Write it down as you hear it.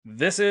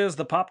This is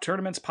the Pop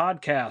Tournaments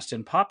podcast.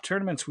 In Pop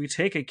Tournaments, we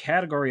take a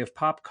category of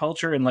pop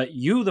culture and let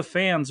you, the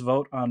fans,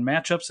 vote on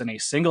matchups in a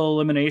single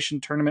elimination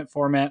tournament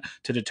format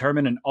to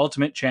determine an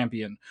ultimate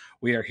champion.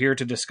 We are here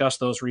to discuss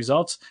those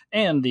results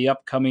and the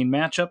upcoming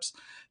matchups.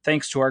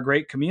 Thanks to our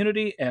great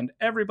community and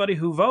everybody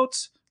who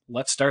votes,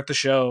 let's start the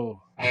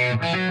show.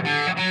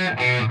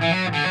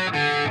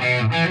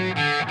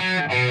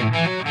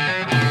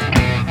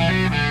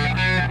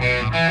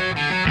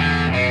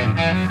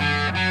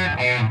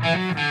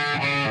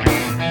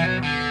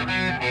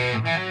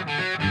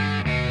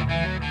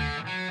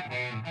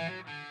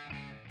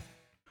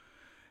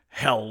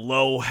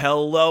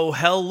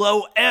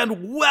 Hello,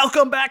 and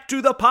welcome back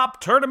to the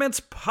Pop Tournaments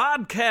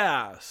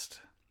podcast.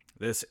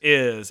 This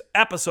is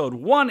episode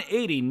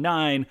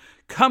 189,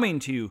 coming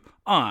to you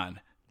on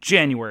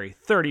January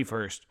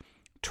 31st,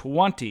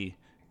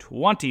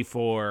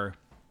 2024.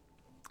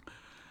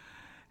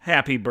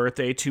 Happy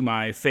birthday to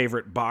my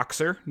favorite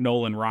boxer,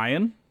 Nolan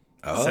Ryan.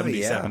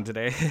 77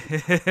 today.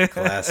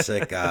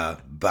 Classic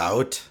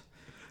bout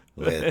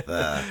with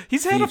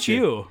He's had a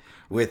few.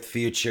 With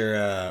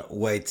future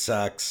White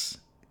Sox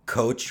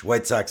coach,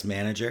 White Sox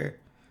manager,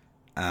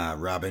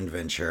 Robin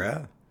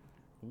Ventura.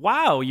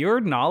 Wow,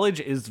 your knowledge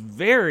is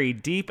very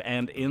deep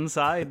and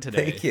inside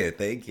today.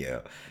 Thank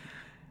you.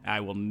 I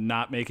will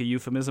not make a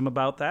euphemism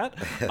about that.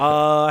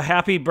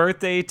 Happy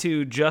birthday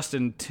to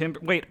Justin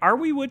Timberlake. Wait, are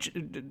we?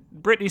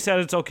 Brittany said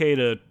it's okay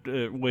to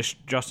wish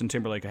Justin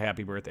Timberlake a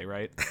happy birthday,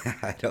 right?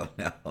 I don't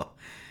know.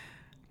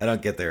 I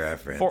don't get the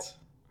reference.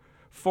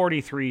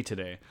 43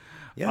 today.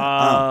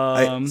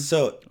 Yeah.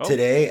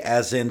 Today,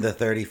 as in the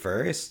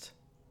 31st?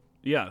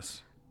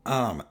 Yes.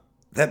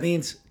 That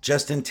means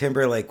Justin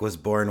Timberlake was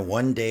born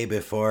one day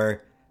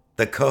before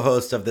the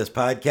co-host of this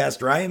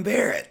podcast, Ryan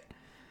Barrett.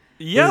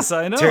 Yes,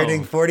 I know.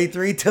 Turning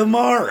 43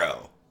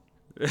 tomorrow.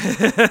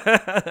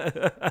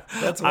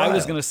 That's wild. I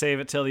was going to save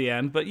it till the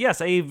end, but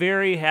yes, a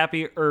very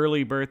happy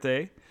early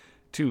birthday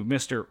to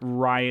Mr.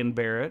 Ryan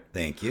Barrett.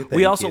 Thank you.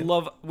 We also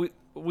love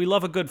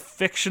a good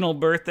fictional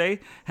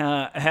birthday.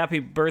 Happy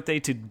birthday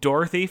to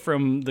Dorothy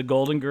from the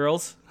Golden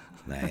Girls.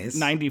 Nice.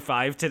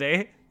 95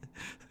 today.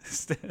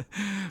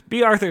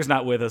 B. Arthur's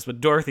not with us, but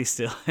Dorothy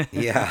still.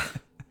 Yeah.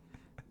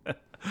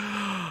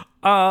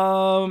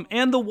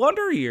 And The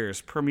Wonder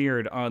Years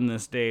premiered on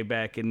this day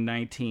back in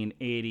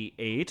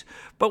 1988.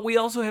 But we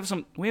also have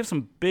some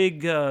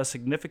big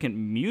significant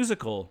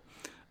musical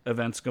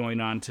events going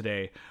on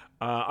today.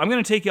 I'm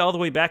going to take you all the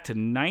way back to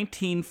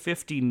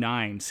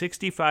 1959,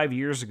 65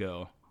 years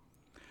ago.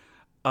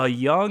 A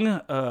young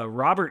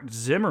Robert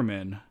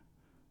Zimmerman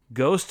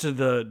goes to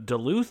the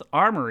Duluth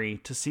Armory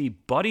to see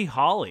Buddy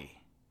Holly.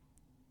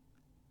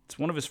 It's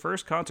one of his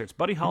first concerts.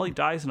 Buddy Holly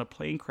dies in a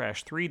plane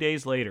crash 3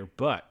 days later,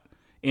 but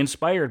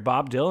inspired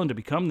Bob Dylan to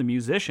become the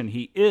musician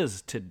he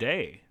is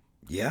today.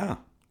 Yeah.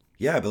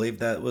 Yeah, I believe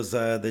that was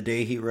the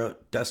day he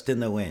wrote Dust in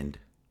the Wind.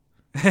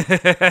 He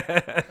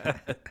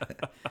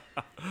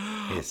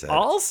said,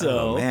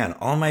 also, oh man,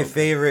 all my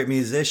favorite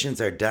musicians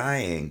are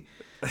dying.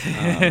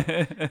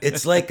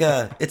 It's like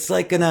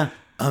an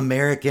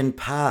American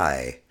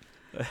Pie.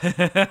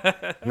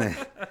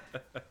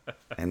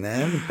 And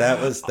then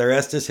the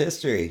rest is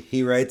history.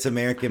 He writes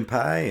American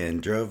Pie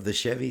and drove the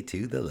Chevy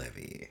to the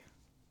levee.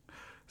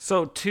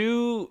 So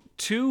two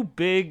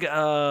big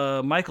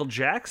Michael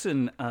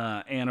Jackson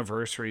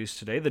anniversaries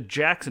today. The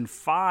Jackson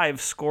 5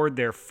 scored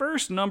their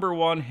first number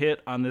one hit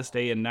on this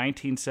day in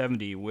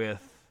 1970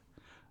 with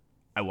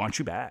I Want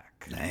You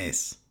Back.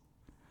 Nice.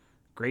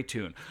 Great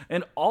tune.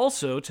 And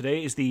also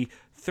today is the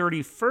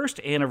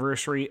 31st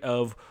anniversary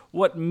of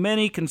what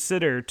many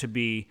consider to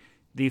be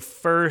the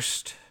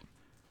first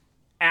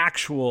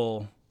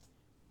actual,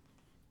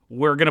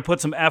 we're going to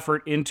put some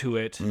effort into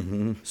it,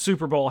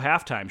 Super Bowl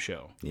halftime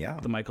show. Yeah.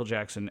 The Michael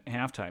Jackson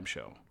halftime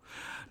show.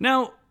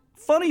 Now,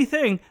 funny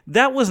thing,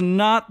 that was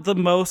not the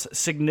most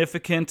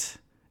significant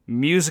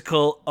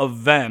musical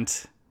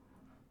event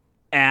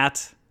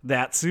at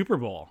that Super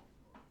Bowl.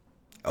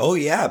 Oh,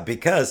 yeah,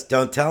 because,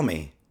 don't tell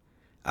me.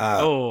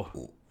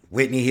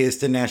 Whitney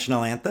Houston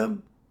National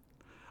Anthem?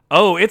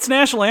 Oh, it's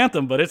National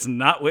Anthem, but it's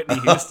not Whitney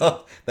Houston.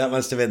 That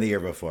must have been the year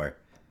before.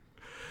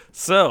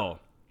 So,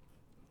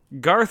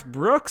 Garth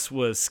Brooks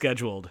was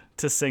scheduled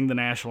to sing the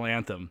National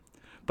Anthem,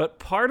 but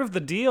part of the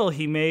deal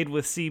he made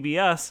with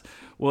CBS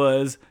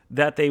was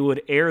that they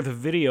would air the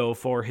video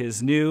for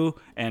his new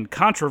and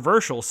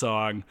controversial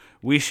song,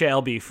 We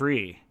Shall Be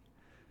Free,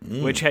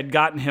 which had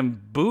gotten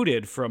him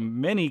booted from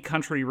many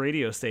country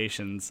radio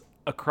stations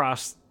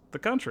across the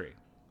country.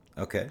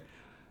 Okay.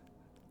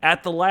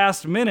 At the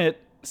last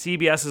minute,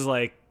 CBS is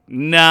like,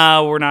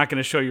 nah, we're not going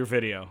to show your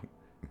video.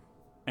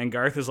 And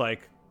Garth is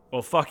like,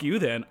 well, fuck you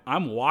then.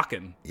 I'm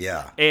walking.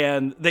 Yeah.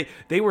 And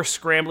they were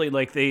scrambling,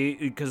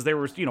 because there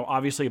was,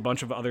 obviously a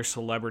bunch of other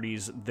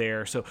celebrities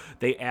there. So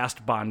they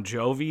asked Bon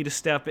Jovi to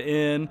step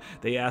in.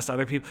 They asked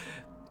other people.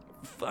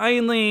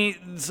 Finally,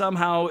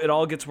 somehow it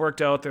all gets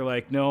worked out. They're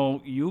like,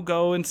 no, you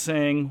go and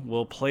sing.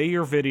 We'll play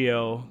your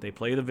video. They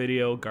play the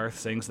video. Garth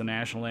sings the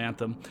national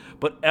anthem.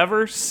 But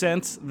ever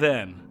since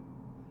then,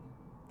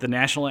 the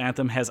national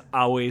anthem has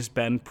always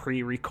been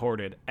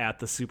pre-recorded at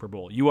the Super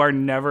Bowl. You are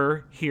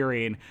never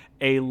hearing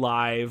a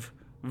live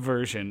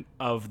version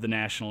of the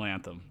national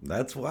anthem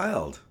That's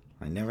wild.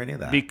 I never knew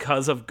that.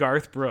 because of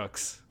Garth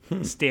Brooks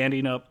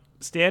standing up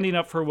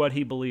for what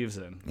he believes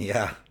in.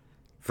 Yeah.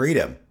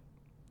 Freedom.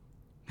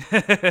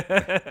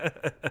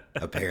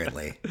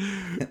 Apparently.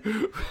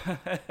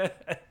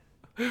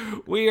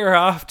 We are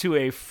off to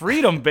a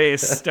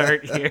freedom-based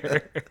start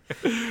here.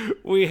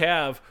 We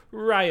have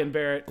Ryan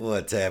Barrett.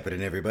 What's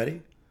happening,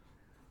 everybody?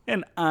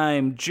 And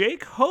I'm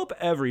Jake. Hope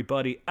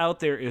everybody out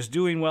there is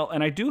doing well.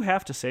 And I do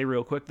have to say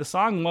real quick, the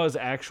song was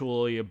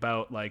actually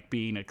about like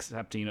being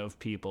accepting of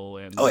people.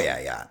 And Oh,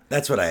 yeah.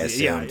 That's what I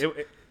assumed.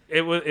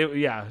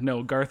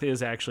 No, Garth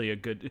is actually a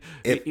good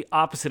the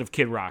opposite of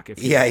Kid Rock.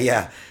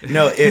 Yeah.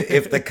 No,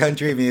 if the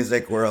country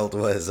music world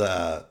was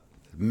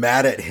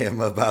mad at him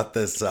about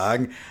this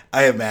song,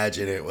 I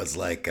imagine it was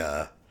like,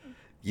 a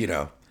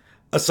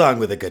song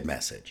with a good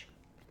message.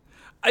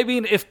 I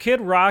mean, if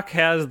Kid Rock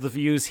has the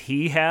views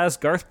he has,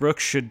 Garth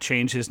Brooks should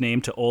change his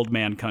name to Old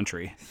Man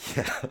Country.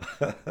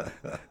 Yeah.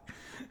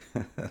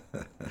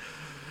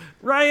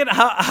 Ryan,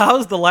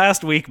 how's the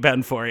last week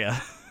been for you?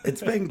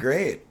 It's been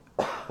great.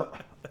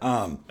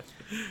 Kind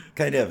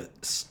of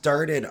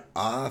started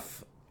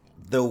off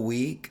the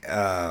week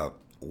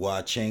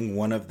watching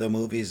one of the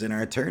movies in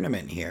our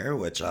tournament here,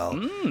 which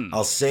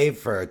I'll save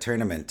for our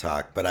tournament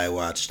talk. But I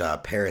watched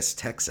Paris,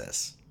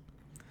 Texas.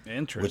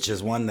 Interesting. Which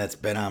is one that's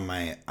been on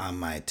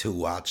my to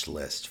watch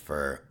list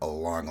for a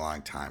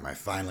long time. I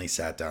finally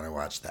sat down and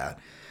watched that.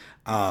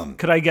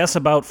 Could I guess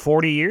about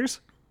 40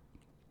 years?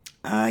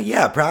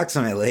 Yeah,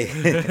 approximately.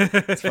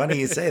 It's funny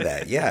you say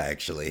that. Yeah,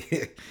 actually.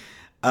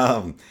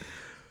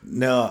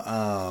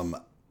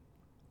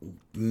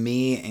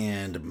 Me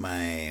and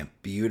my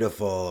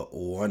beautiful,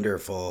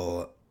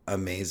 wonderful,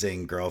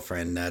 amazing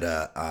girlfriend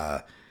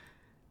Netta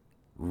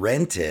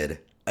rented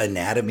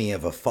Anatomy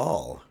of a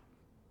Fall.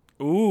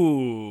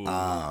 Ooh.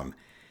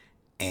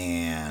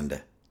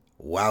 And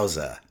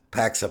wowza,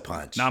 packs a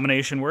punch.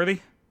 Nomination worthy?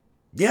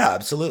 Yeah,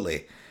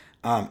 absolutely.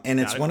 And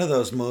it's one of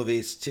those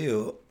movies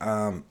too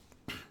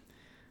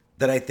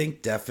that I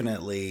think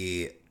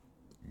definitely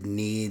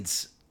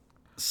needs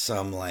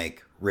some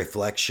like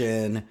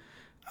reflection.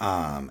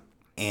 And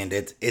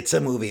it's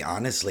a movie,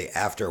 honestly,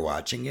 after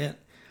watching it,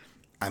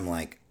 I'm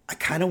like, I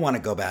kind of want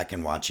to go back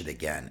and watch it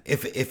again.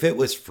 If it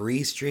was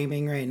free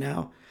streaming right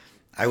now,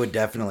 I would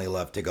definitely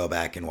love to go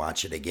back and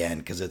watch it again,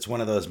 because it's one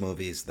of those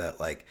movies that,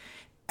 like,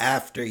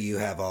 after you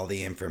have all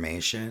the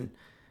information,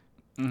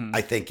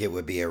 I think it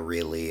would be a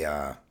really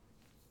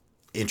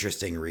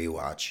interesting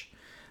rewatch.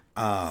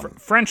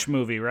 French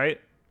movie,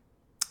 right?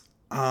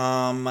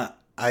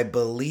 I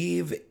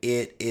believe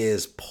it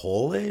is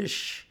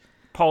Polish.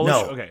 Polish?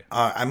 No, okay.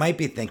 I might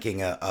be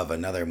thinking of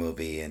another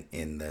movie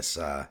in this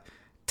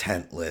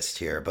tent list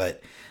here,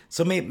 but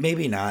so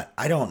maybe not.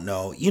 I don't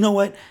know. You know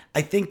what?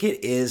 I think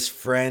it is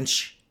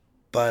French,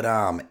 but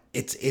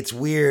it's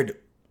weird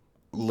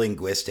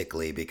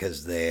linguistically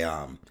because they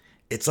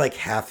it's like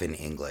half in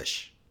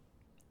English.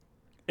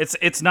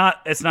 It's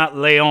not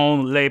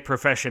Léon Le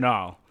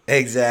Professionnel.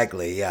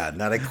 Exactly. Yeah,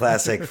 not a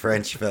classic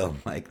French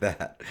film like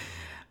that.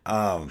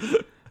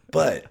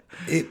 But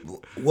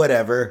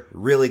whatever.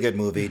 Really good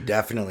movie.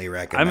 Definitely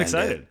recommend I'm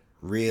excited. it.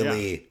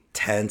 Really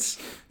tense.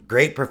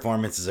 Great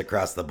performances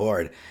across the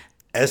board.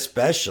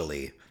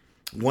 Especially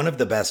one of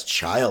the best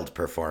child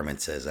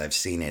performances I've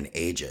seen in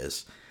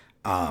ages.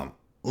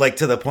 Like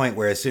to the point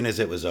where as soon as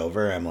it was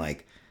over, I'm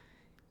like,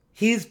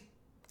 he's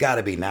got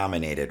to be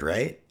nominated,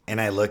 right? And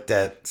I looked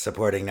at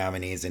supporting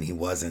nominees and he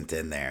wasn't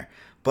in there.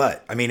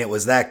 But, I mean, it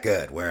was that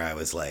good where I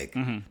was like,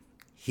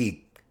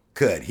 he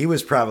could. He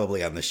was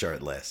probably on the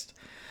short list.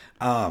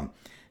 And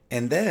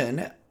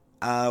then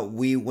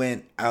we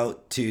went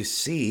out to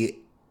see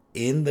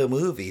in the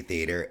movie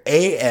theater,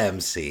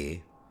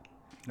 AMC,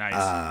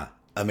 Nice.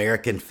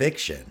 American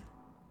Fiction.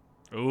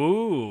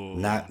 Ooh.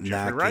 Knocking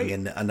right.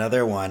 in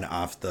another one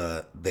off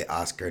the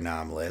Oscar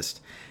nom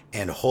list.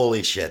 And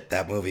holy shit,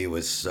 that movie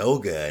was so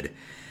good.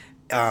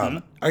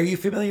 Are you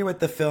familiar with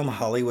the film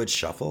Hollywood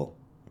Shuffle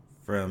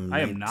from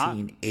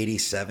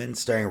 1987,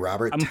 starring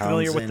Robert Townsend? I'm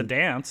familiar with the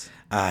dance.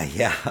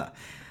 Yeah.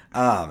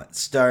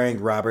 Starring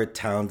Robert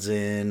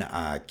Townsend,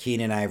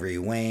 Keenan Ivory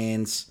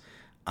Wayans.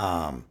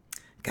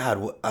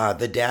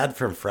 The dad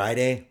from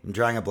Friday. I'm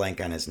drawing a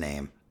blank on his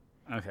name.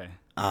 Okay.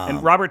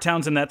 And Robert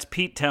Townsend, that's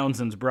Pete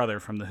Townshend's brother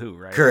from The Who,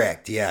 right?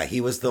 Correct. Yeah,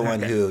 he was the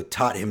one who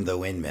taught him the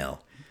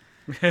windmill.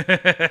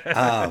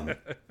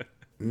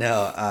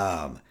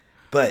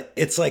 But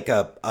it's like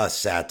a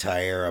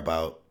satire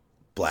about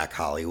Black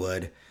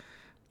Hollywood,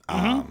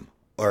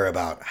 or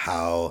about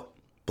how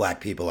Black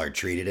people are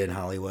treated in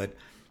Hollywood.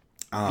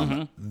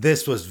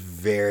 This was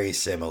very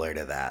similar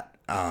to that.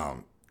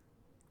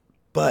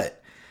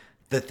 But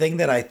the thing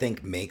that I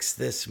think makes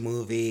this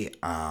movie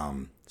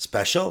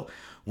special,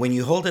 when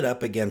you hold it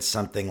up against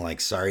something like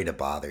Sorry to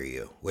Bother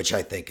You, which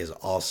I think is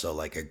also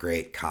like a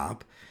great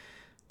comp,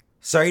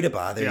 Sorry to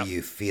Bother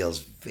You feels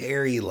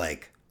very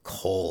like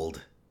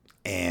cold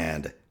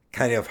and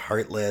kind of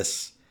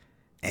heartless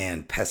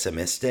and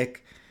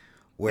pessimistic,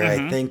 where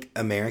I think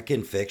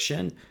American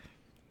Fiction,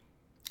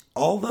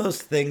 all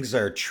those things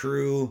are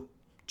true,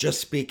 just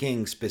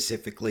speaking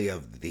specifically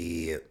of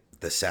the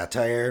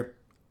satire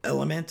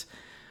element.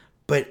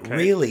 But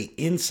really,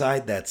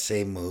 inside that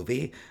same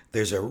movie,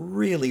 there's a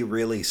really,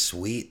 really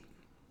sweet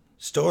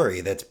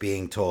story that's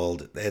being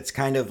told. It's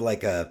kind of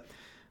like a,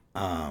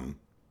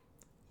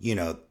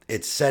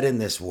 it's set in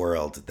this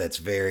world that's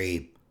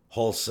very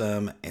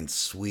wholesome and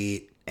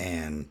sweet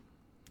and,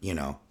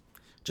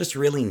 just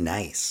really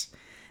nice.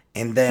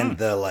 And then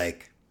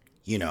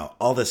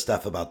all the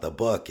stuff about the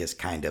book is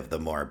kind of the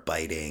more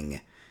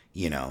biting,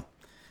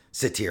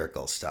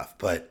 satirical stuff.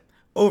 But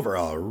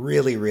overall,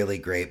 really, really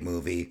great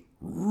movie.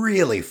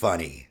 Really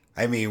funny.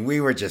 I mean,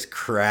 we were just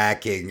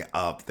cracking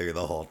up through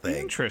the whole thing.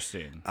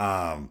 Interesting.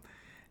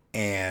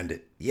 And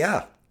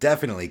yeah,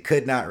 definitely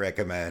could not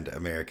recommend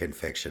American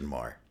Fiction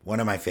more. One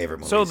of my favorite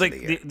movies of the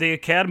year. So the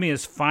Academy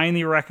is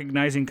finally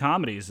recognizing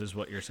comedies, is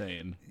what you're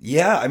saying.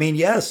 Yeah, I mean,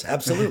 yes,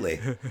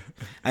 absolutely.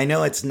 I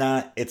know it's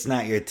not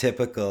your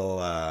typical,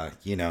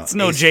 It's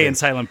no Jay and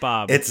Silent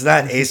Bob. It's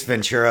not Ace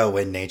Ventura: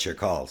 When Nature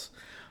Calls.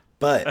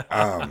 But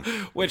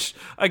which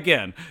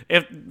again,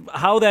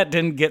 how that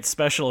didn't get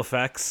special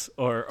effects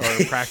or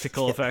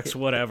practical effects,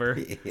 whatever.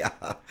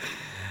 Yeah.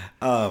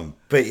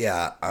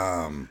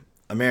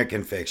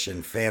 American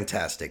Fiction,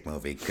 fantastic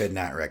movie. Could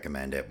not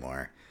recommend it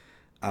more.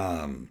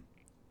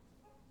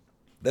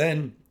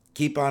 Then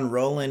keep on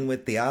rolling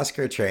with the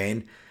Oscar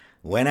train.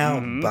 Went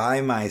out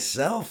by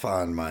myself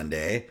on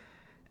Monday.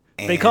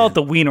 They call it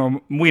the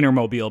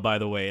Wienermobile, by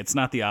the way. It's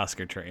not the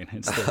Oscar train.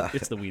 It's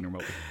the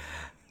Wienermobile.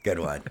 Good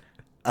one.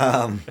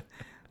 I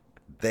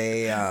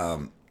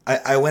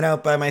went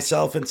out by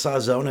myself and saw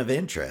Zone of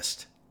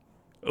Interest.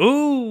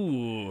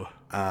 Ooh.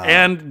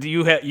 And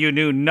you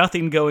knew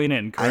nothing going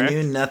in, correct? I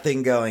knew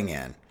nothing going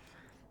in.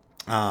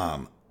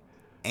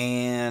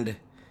 And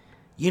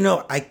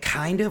I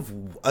kind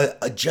of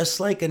just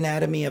like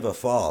Anatomy of a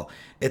Fall,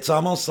 it's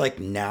almost like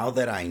now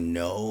that I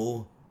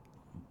know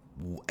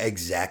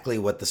exactly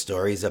what the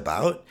story's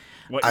about,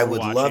 I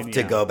would love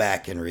to go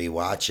back and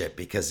rewatch it,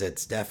 because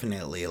it's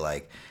definitely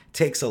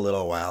takes a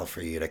little while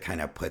for you to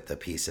kind of put the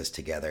pieces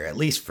together, at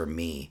least for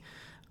me.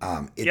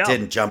 It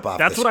didn't jump off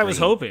the screen. That's what I was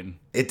hoping.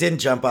 It didn't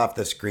jump off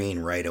the screen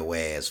right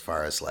away as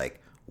far as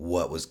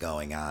what was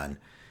going on.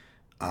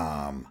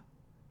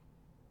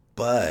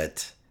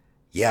 But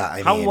yeah, I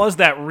mean, how was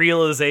that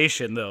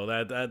realization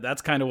though?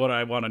 That's kind of what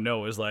I want to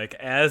know, is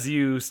as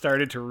you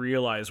started to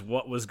realize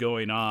what was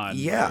going on.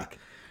 Yeah.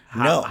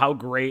 How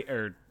great,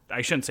 or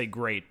I shouldn't say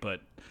great,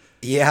 but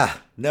yeah,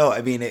 no,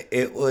 I mean,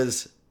 it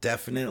was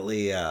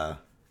definitely,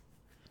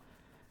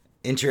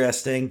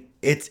 interesting.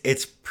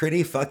 It's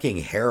pretty fucking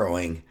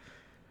harrowing.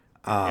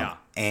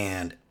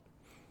 And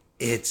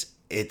it's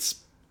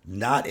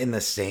not in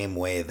the same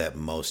way that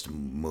most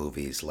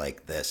movies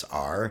like this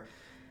are.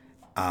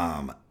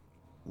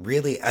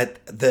 Really,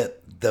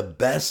 the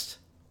best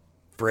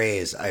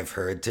phrase I've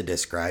heard to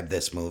describe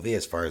this movie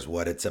as far as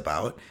what it's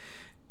about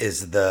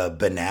is the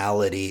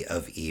banality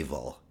of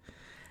evil.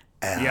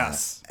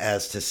 Yes.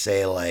 As to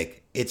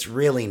say, it's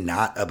really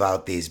not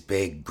about these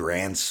big,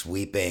 grand,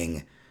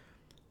 sweeping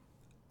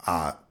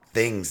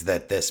things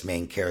that this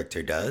main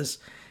character does.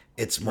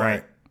 It's more.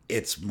 Right.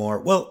 It's more.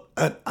 Well,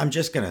 I'm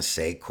just gonna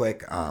say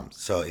quick.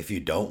 So if you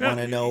don't want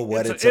to know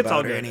what it's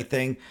about or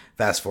anything,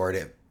 fast forward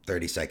it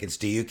 30 seconds.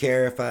 Do you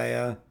care if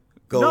I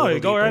go? No, you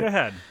go right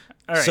ahead.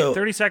 All right, so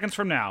 30 seconds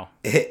from now.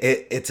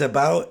 It's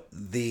about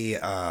the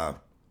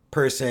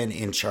person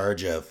in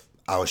charge of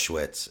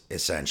Auschwitz,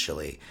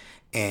 essentially,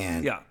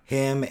 and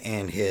him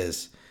and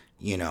his,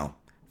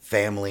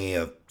 family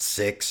of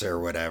 6 or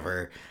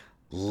whatever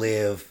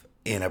live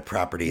in a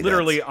property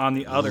literally on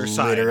the other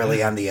side.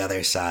 Literally on the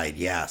other side,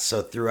 yeah.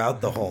 So throughout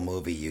the whole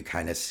movie, you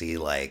kind of see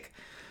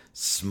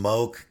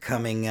smoke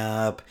coming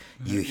up.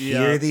 You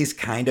hear these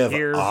kind of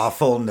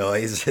awful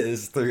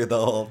noises through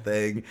the whole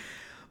thing.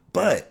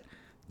 But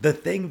the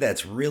thing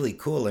that's really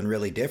cool and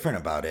really different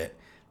about it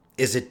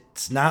is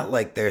it's not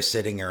like they're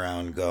sitting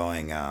around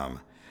going,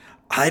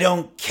 I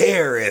don't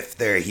care if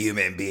they're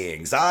human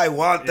beings. I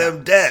want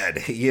them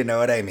dead. You know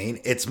what I mean?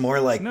 It's more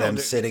like them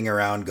sitting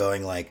around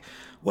going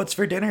what's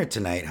for dinner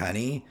tonight,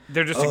 honey?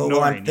 They're just ignoring.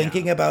 Well, I'm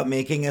thinking about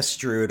making a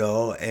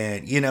strudel,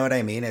 and you know what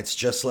I mean? It's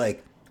just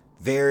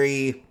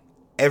very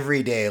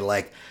everyday,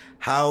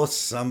 how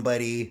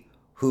somebody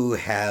who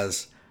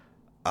has,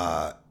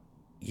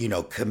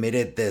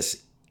 committed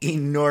this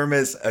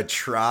enormous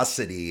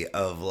atrocity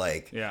of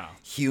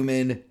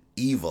human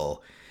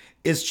evil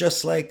is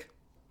just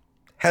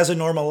has a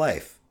normal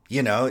life.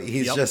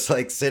 He's just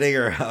sitting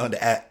around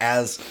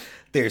as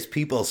there's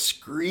people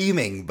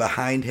screaming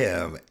behind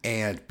him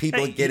and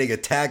people getting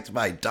attacked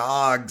by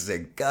dogs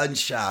and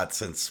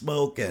gunshots and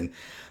smoke, and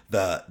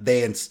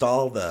they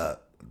install the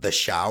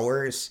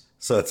showers.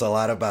 So it's a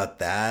lot about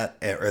that,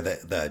 or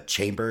the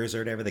chambers or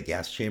whatever, the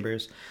gas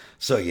chambers.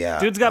 So yeah,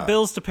 dude's got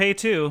bills to pay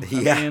too.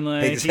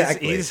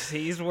 Exactly. He's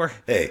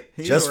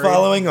just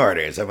following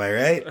orders. Am I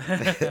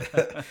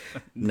right?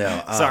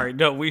 No, sorry,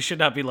 no, we should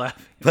not be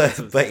laughing.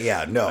 But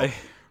yeah, no,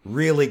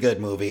 Really good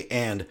movie.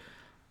 And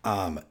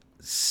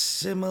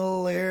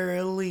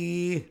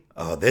similarly,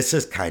 oh, this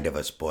is kind of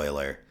a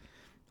spoiler.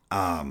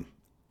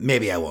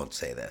 Maybe I won't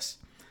say this.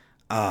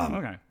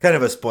 Okay. Kind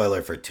of a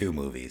spoiler for two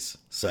movies.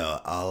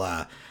 So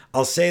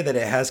I'll say that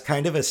it has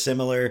kind of a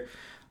similar.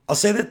 I'll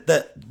say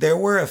that there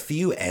were a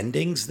few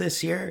endings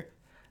this year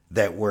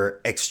that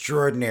were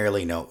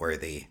extraordinarily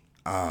noteworthy.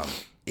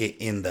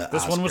 In the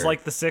This Oscar. one was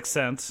like The Sixth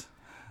Sense.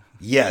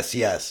 Yes.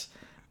 He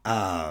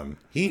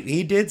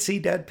did see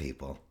dead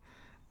people.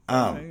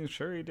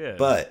 Sure he did.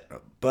 But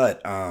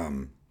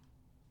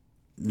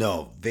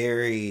no,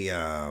 very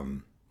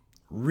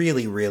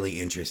really,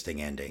 really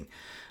interesting ending.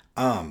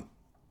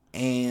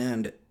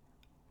 And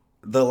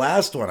the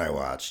last one I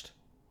watched,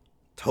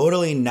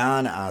 totally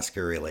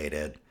non-Oscar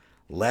related.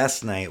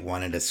 Last night,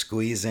 wanted to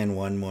squeeze in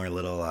one more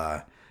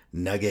little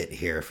nugget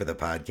here for the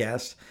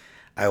podcast.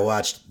 I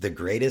watched The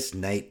Greatest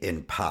Night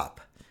in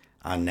Pop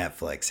on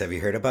Netflix. Have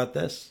you heard about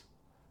this?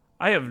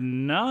 I have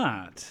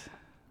not.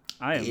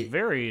 I am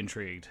very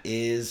intrigued.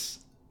 Is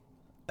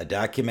a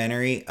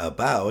documentary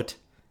about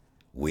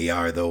We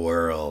Are the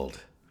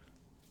World.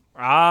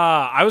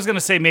 I was going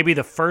to say maybe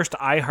the first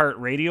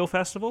iHeartRadio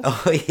festival.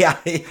 Oh, yeah.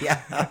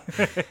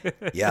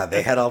 Yeah,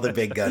 they had all the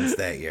big guns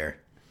that year.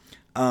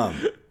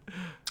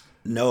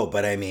 No,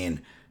 but I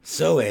mean,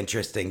 so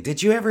interesting.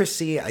 Did you ever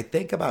see, I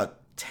think about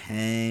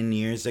 10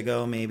 years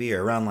ago, maybe,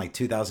 or around like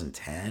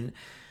 2010,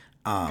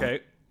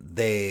 Okay.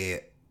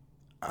 they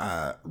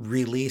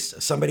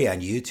released, somebody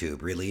on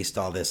YouTube released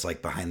all this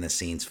like behind the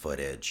scenes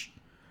footage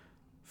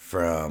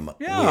from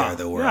We Are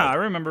the World. Yeah, I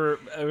remember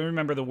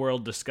the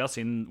world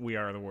discussing We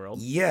Are the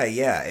World.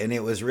 Yeah, and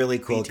it was really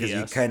cool because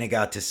you BTS. kind of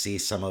got to see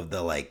some of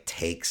the like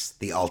takes,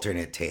 the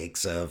alternate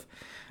takes of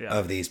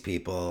these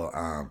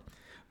people.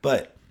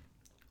 But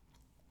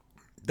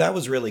that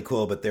was really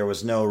cool, but there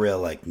was no real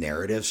like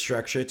narrative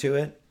structure to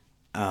it.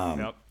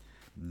 Yep.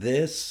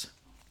 This,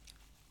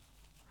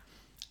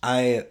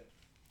 I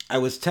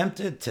was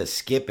tempted to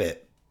skip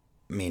it.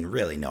 I mean,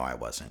 really, no, I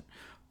wasn't.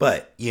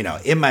 But, you know,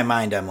 in my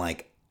mind, I'm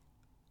like,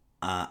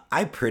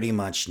 I pretty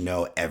much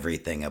know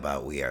everything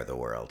about We Are the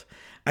World.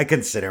 I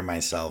consider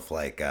myself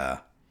like,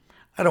 I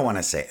don't want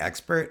to say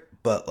expert,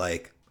 but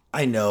like,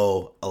 I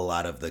know a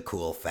lot of the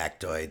cool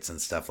factoids and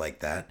stuff like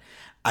that.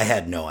 I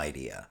had no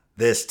idea.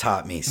 This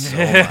taught me so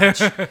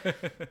much.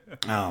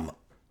 A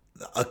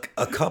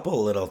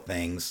couple little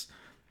things.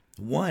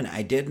 One,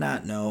 I did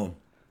not know,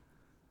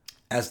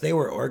 as they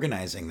were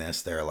organizing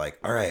this, they're like,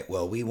 all right,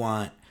 well, we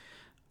want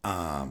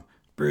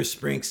Bruce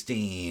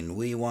Springsteen,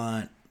 we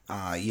want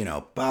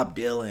Bob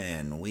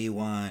Dylan, we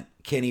want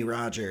Kenny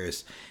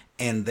Rogers,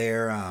 and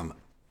they're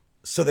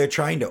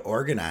trying to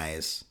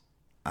organize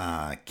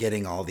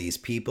getting all these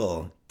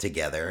people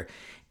together,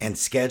 and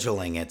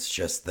scheduling it's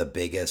just the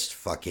biggest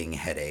fucking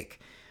headache.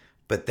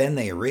 But then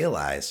they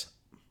realize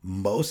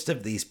most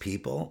of these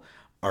people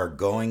are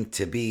going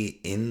to be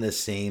in the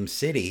same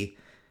city,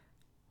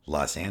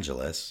 Los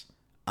Angeles,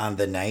 on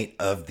the night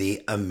of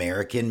the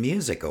American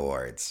Music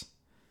Awards.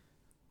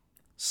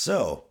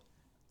 So,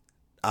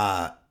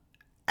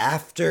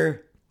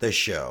 after the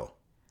show,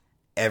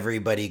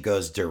 everybody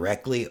goes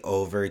directly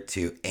over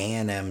to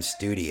A&M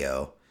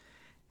Studio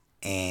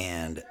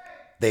and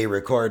they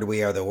record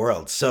We Are the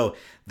World. So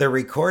the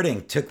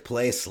recording took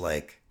place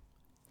like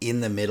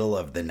in the middle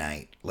of the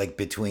night, like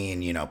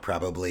between,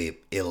 probably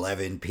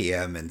 11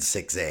 p.m. and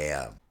 6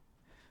 a.m.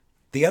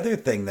 The other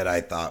thing that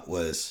I thought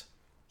was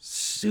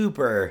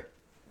super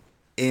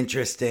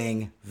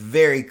interesting,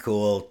 very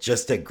cool,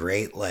 just a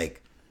great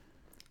like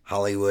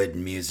Hollywood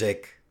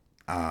music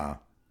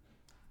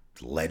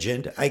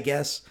legend, I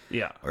guess.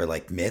 Yeah. Or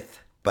like myth,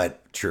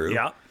 but true.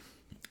 Yeah.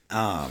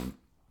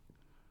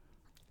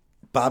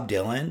 Bob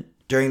Dylan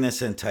during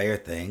this entire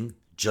thing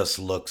just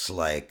looks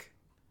like,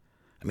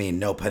 I mean,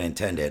 no pun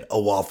intended, a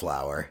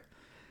wallflower.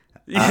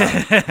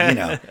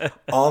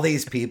 All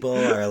these people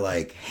are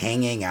like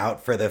hanging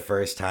out for the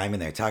first time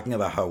and they're talking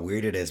about how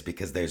weird it is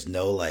because there's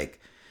no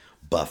like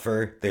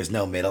buffer, there's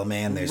no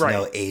middleman, there's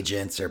no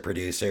agents or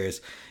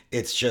producers.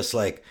 It's just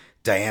like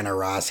Diana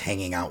Ross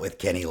hanging out with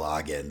Kenny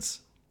Loggins,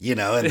 and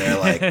they're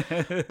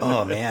like,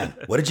 oh man,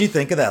 what did you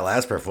think of that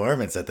last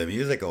performance at the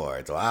Music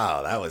Awards?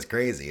 Wow, that was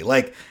crazy.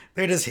 Like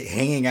they're just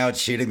hanging out,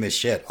 shooting the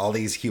shit. All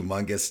these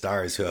humongous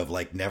stars who have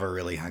like never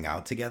really hung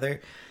out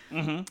together.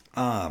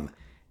 Mm-hmm.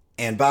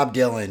 And Bob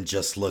Dylan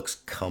just looks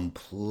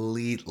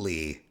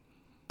completely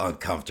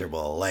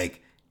uncomfortable.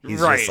 Like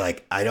he's just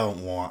like, I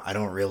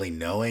don't really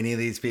know any of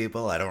these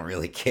people. I don't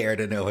really care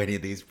to know any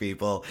of these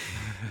people.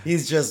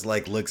 He's just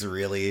like, looks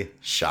really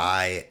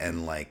shy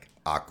and like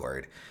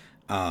awkward.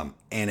 And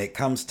it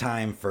comes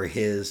time for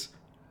his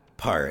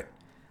part.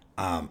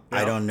 I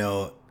don't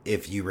know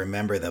if you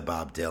remember the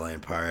Bob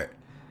Dylan part,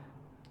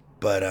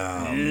 but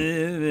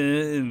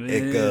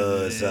it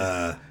goes,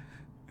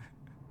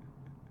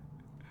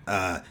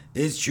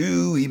 it's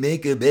true, we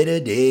make a better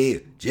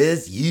day,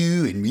 just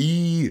you and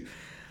me.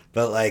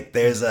 But like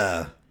there's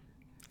I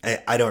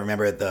don't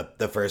remember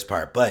the first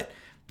part, but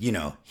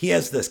he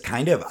has this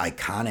kind of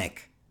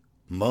iconic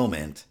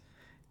moment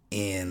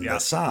in the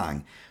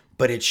song,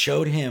 but it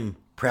showed him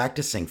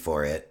practicing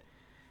for it,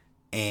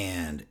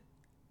 and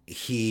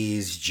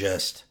he's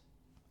just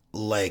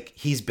like,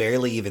 he's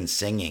barely even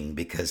singing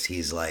because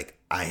he's like,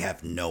 I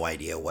have no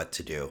idea what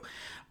to do.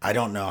 I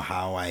don't know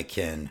how I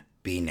can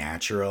be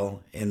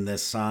natural in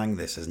this song.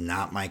 This is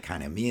not my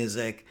kind of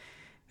music,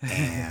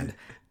 and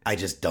I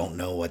just don't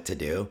know what to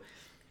do.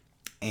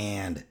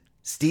 And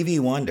Stevie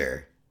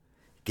Wonder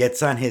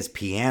gets on his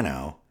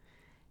piano,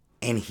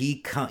 and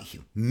he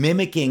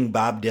mimicking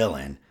Bob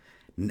Dylan,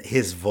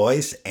 his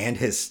voice and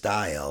his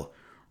style,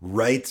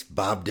 writes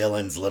Bob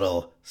Dylan's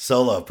little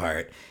solo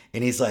part.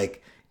 And he's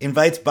like,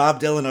 invites Bob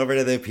Dylan over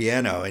to the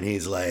piano, and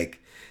he's like,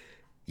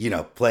 you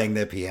know, playing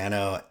the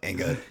piano and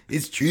goes,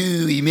 it's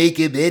true, we make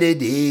a better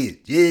day,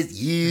 just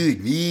you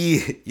and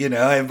me, you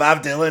know, and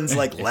Bob Dylan's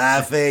like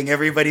laughing,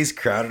 everybody's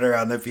crowded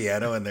around the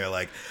piano, and they're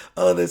like,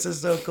 oh, this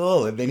is so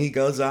cool. And then he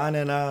goes on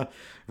and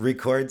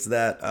records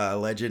that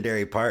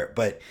legendary part,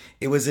 but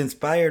it was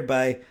inspired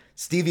by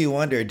Stevie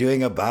Wonder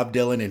doing a Bob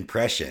Dylan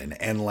impression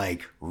and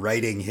like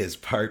writing his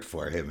part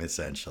for him,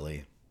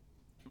 essentially.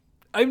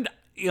 I'm,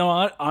 you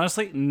know,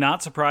 honestly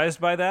not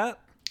surprised by that.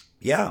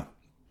 Yeah.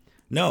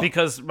 No.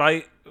 Because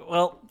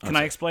can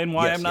I explain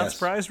why I'm not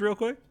surprised real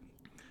quick?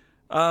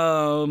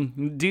 Do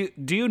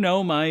you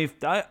know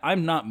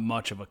I'm not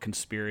much of a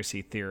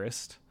conspiracy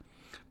theorist,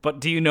 but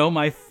do you know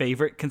my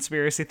favorite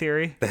conspiracy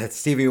theory? That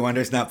Stevie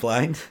Wonder's not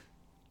blind?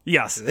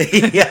 Yes.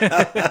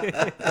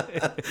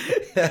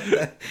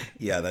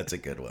 Yeah, that's a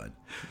good one.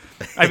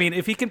 I mean,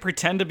 if he can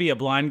pretend to be a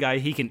blind guy,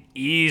 he can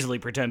easily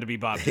pretend to be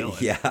Bob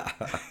Dylan. Yeah,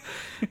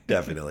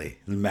 definitely.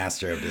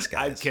 Master of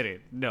disguise. I'm kidding.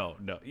 No.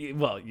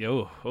 Well,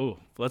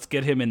 let's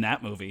get him in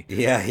that movie.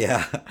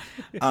 Yeah.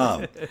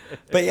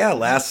 But yeah,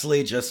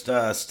 lastly, just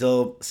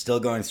still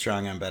going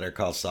strong on Better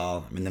Call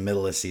Saul. I'm in the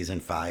middle of season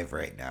 5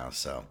 right now,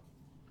 so.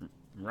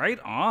 Right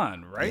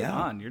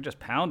on. You're just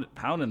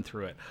pounding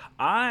through it.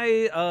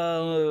 I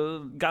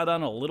got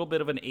on a little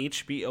bit of an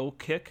HBO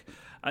kick.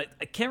 I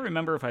can't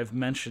remember if I've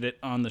mentioned it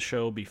on the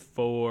show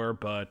before,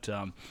 but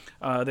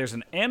there's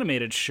an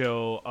animated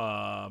show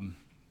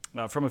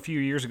from a few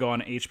years ago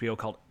on HBO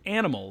called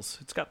Animals.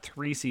 It's got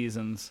 3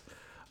 seasons.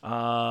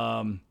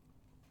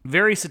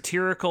 Very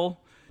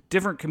satirical.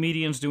 Different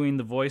comedians doing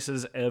the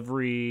voices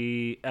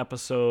every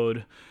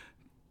episode.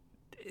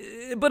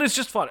 But it's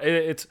just fun.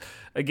 It's,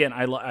 again,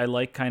 I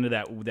like kind of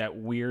that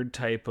weird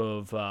type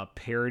of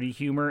parody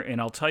humor. And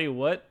I'll tell you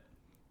what,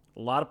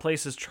 a lot of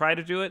places try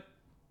to do it.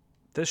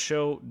 This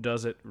show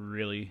does it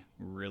really,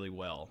 really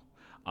well.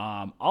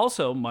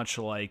 Also, much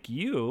like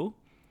you,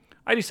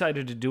 I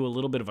decided to do a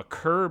little bit of a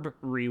Curb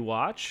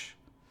rewatch.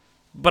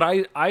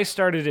 But I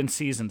started in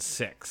season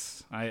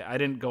 6. I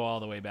didn't go all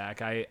the way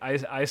back.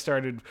 I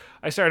started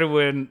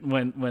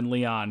when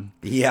Leon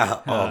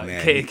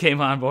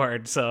came on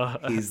board. So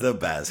he's the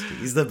best.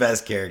 He's the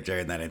best character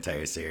in that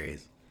entire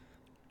series.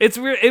 It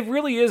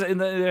really is, and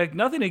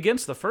nothing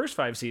against the first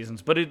 5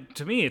 seasons, but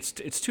to me it's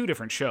 2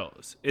 different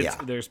shows.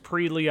 There's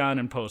pre-Leon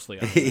and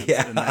post-Leon.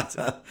 And that's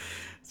it.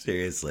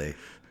 Seriously,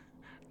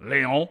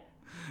 Leon.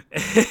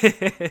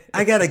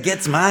 I gotta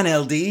get mine,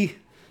 LD.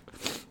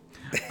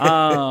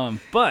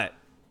 But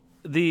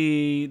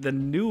the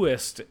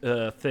newest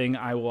thing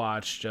I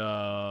watched,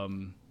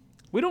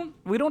 we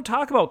don't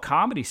talk about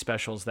comedy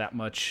specials that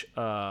much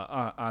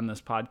on this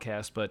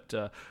podcast,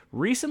 but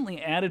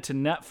recently added to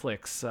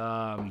Netflix.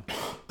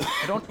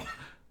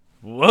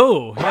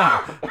 Whoa,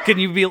 yeah.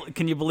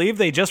 Can you believe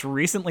they just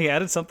recently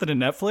added something to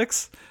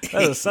Netflix?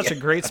 That is such a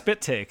great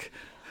spit take.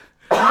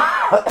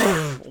 What?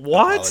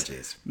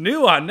 Apologies.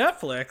 New on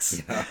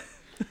Netflix? Yeah.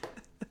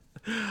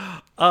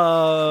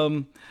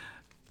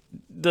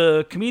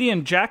 The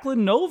comedian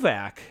Jacqueline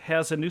Novak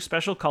has a new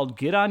special called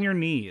Get on Your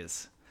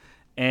Knees.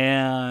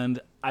 And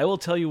I will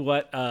tell you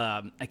what,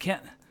 I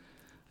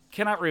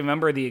cannot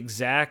remember the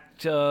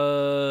exact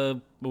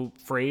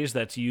phrase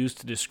that's used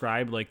to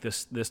describe like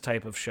this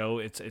type of show.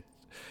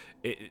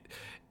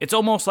 It's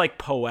almost like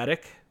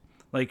poetic.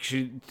 Like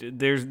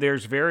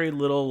there's very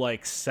little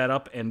like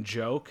setup and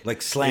joke.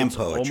 Like slam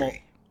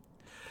poetry.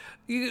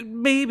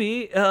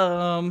 Maybe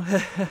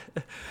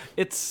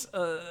it's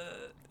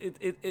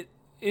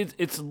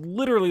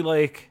literally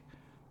like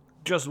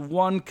just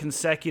one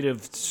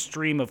consecutive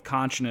stream of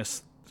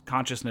consciousness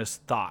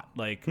thought.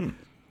 Like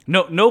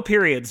no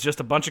periods,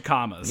 just a bunch of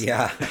commas.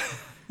 Yeah.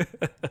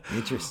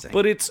 Interesting.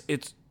 But it's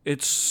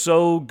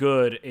so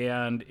good,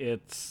 and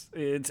it's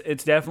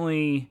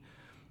definitely,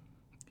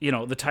 you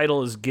know, the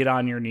title is Get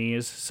on Your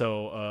Knees,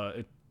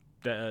 so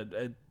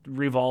it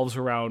revolves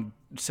around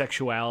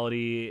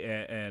sexuality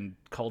and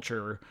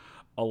culture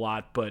a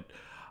lot, but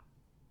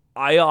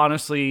I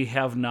honestly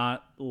have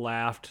not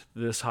laughed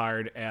this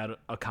hard at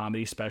a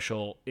comedy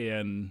special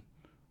in.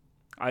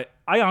 I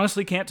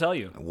honestly can't tell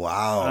you.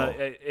 Wow.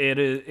 It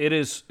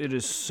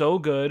is so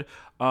good.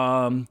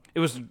 It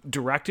was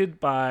directed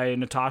by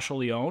Natasha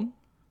Lyonne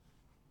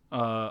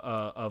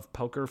of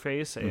Poker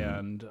Face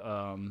and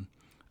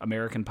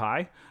American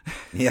Pie.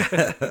 Yeah.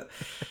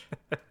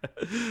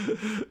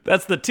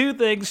 That's the two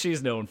things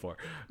she's known for.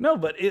 No,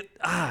 but it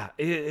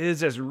is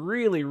just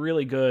really,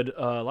 really good.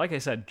 Like I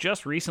said,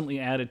 just recently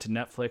added to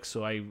Netflix,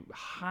 so I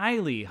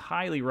highly,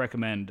 highly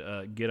recommend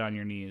Get on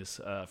Your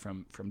Knees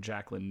from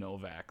Jacqueline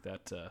Novak.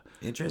 That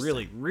Interesting.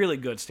 really, really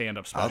good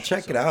stand-up special. I'll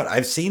check it out.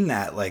 I've seen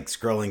that like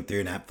scrolling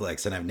through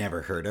Netflix, and I've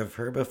never heard of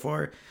her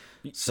before.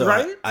 So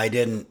Right? I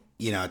didn't,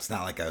 it's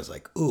not like I was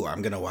like, ooh,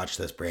 I'm going to watch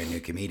this brand new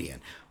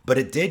comedian. But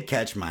it did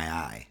catch my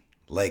eye.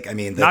 Like, I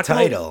mean, the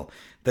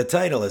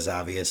title is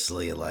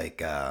obviously like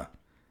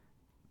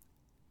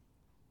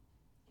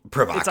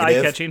provocative. It's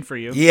eye-catching for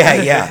you.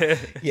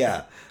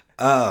 Yeah.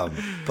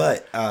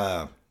 But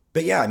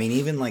yeah, I mean,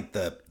 even like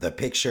the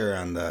picture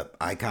on the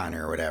icon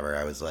or whatever,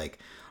 I was like,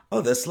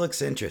 oh, this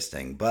looks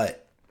interesting.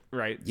 But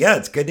Right. yeah,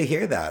 it's good to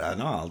hear that. I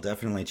know, I'll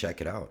definitely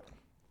check it out.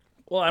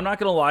 Well, I'm not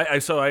going to lie.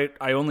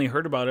 I only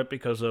heard about it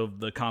because of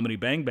the Comedy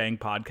Bang Bang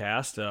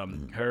podcast.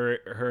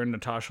 Her and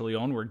Natasha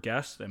Lyonne were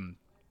guests and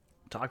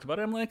talked about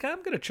it. I'm like, I'm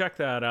going to check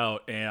that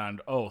out.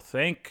 And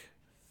thank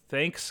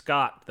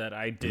Scott that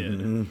I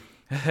did,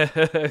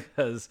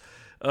 because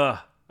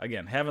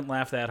again, haven't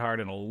laughed that hard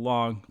in a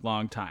long,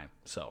 long time.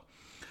 So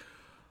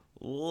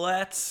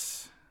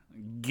let's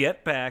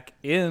get back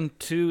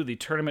into the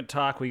tournament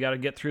talk. We got to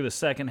get through the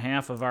second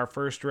half of our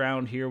first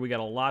round here. We got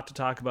a lot to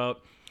talk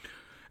about.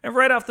 And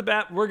right off the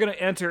bat, we're going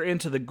to enter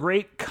into the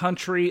great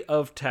country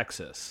of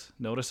Texas.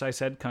 Notice I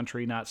said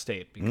country, not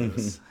state,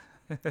 because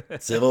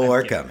Civil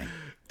War coming.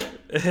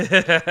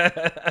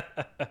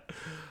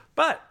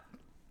 But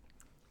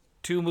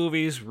two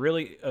movies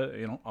really,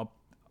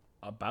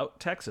 about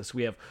Texas.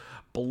 We have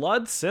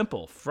Blood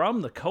Simple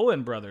from the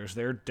Coen brothers,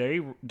 their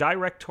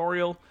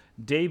directorial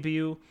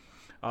debut,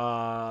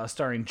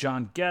 starring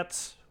John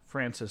Getz,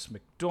 Frances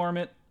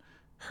McDormand,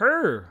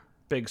 her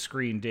big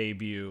screen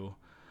debut.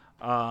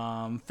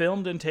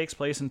 Filmed and takes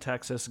place in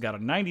Texas. Got a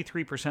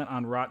 93%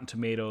 on Rotten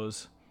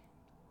Tomatoes.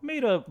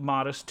 Made a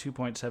modest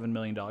 $2.7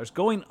 million.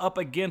 Going up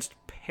against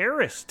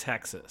Paris,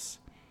 Texas.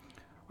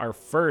 Our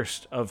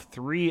first of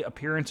 3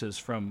 appearances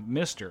from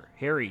Mr.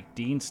 Harry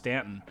Dean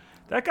Stanton.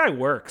 That guy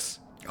works.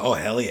 Oh,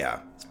 hell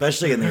yeah.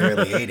 Especially in the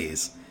early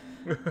 80s.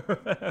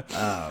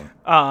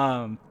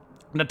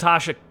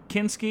 Natasha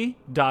Kinski,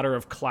 daughter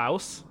of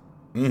Klaus.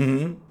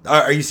 Mm-hmm.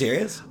 Are you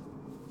serious?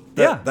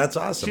 Yeah. That's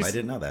awesome. I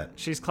didn't know that.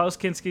 She's Klaus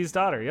Kinski's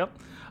daughter, yep.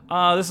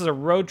 This is a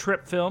road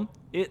trip film.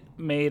 It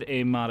made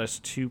a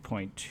modest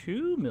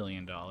 $2.2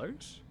 million.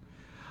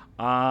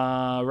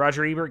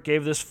 Roger Ebert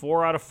gave this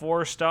 4 out of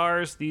 4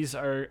 stars. These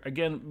are,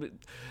 again...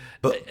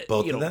 Both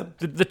of them?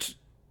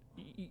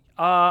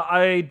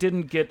 I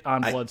didn't get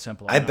on Blood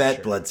Simple. I bet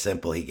sure. Blood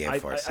Simple he gave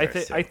 4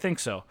 stars. I think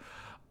so.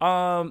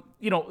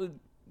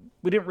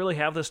 We didn't really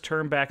have this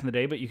term back in the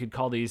day, but you could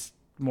call these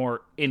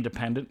more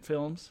independent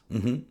films.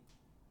 Mm-hmm.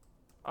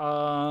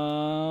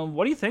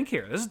 What do you think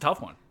here? This is a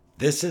tough one.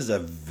 This is a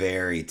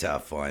very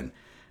tough one.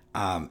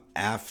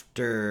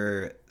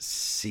 After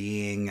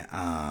seeing,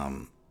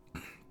 I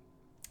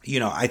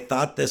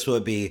thought this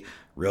would be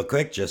real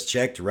quick. Just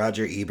checked.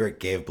 Roger Ebert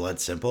gave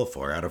Blood Simple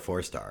 4 out of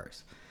 4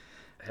 stars.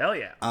 Hell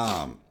yeah.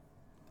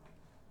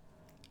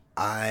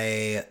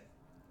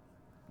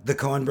 The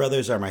Coen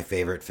brothers are my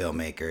favorite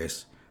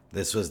filmmakers.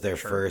 This was their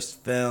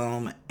first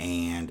film,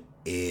 and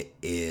it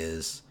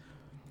is...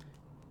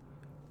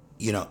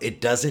 it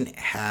doesn't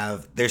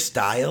have... Their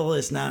style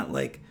is not,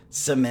 like,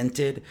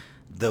 cemented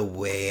the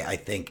way I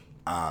think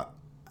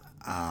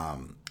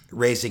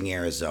Raising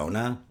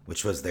Arizona,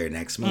 which was their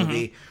next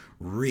movie,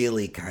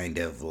 really kind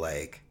of,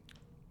 like,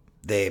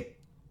 they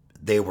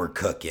were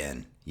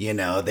cooking.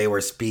 They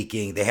were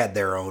speaking. They had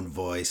their own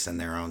voice and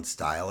their own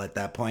style at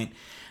that point.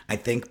 I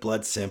think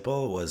Blood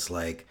Simple was,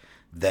 like,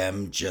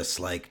 them just,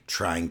 like,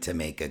 trying to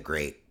make a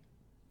great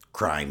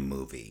crime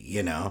movie,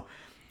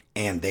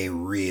 And they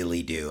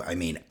really do. I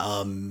mean,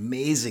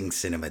 amazing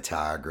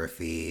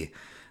cinematography,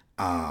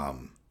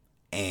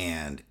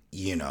 and,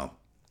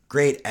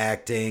 great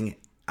acting.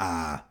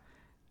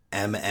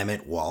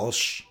 Emmett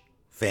Walsh,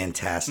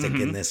 fantastic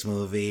in this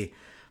movie.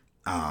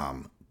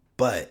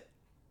 But,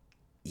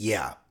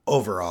 yeah,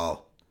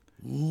 overall,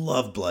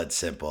 love Blood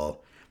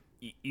Simple.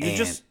 You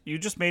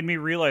just made me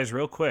realize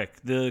real quick,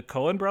 the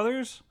Coen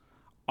brothers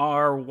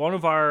are one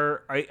of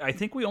our... I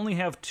think we only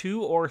have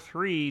 2 or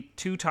 3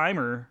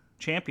 two-timer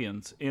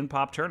champions in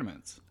pop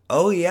tournaments.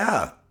 Oh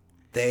yeah,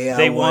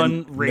 they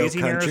won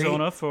Raising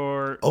Arizona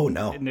for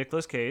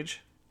Nicolas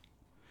Cage,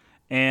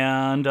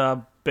 and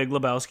Big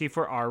Lebowski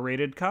for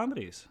R-rated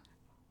comedies.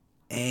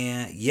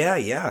 And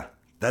yeah,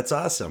 that's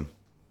awesome.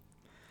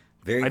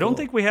 Very. I don't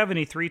think we have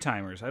any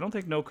 3-timers. I don't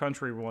think No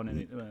Country won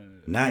any.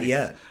 Not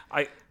yet.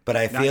 But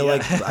I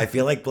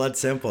feel like Blood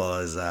Simple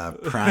is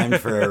primed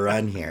for a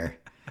run here.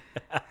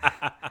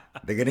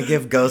 They're gonna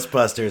give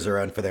Ghostbusters a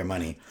run for their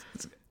money.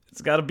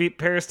 It's got to beat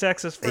Paris,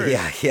 Texas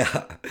first.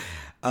 Yeah.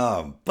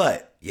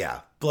 But yeah,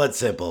 Blood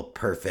Simple,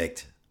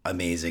 perfect,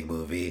 amazing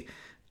movie.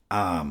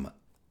 And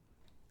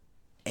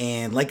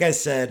like I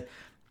said,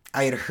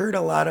 I had heard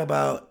a lot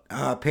about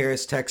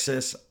Paris,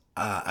 Texas.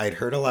 I'd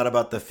heard a lot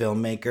about the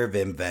filmmaker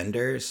Wim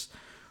Wenders,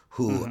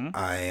 who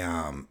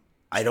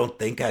I don't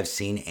think I've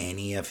seen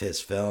any of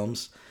his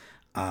films.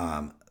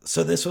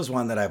 So this was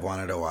one that I've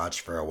wanted to watch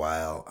for a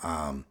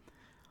while.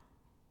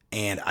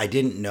 And I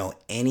didn't know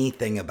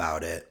anything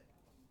about it.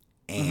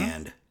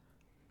 And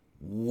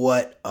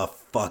what a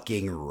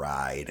fucking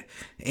ride.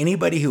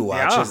 Anybody who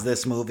watches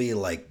this movie,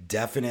 like,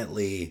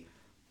 definitely,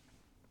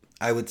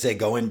 I would say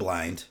go in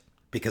blind,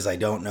 because I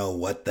don't know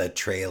what the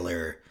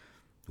trailer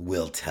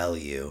will tell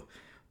you.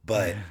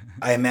 But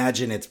I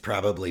imagine it's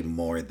probably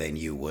more than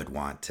you would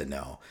want to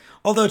know.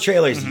 Although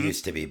trailers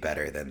used to be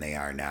better than they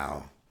are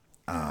now,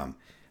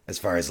 as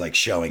far as, like,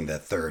 showing the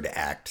third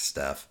act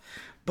stuff.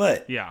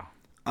 But yeah.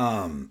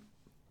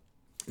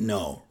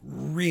 No,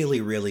 really,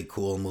 really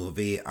cool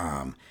movie.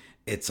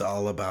 It's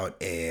all about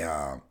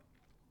it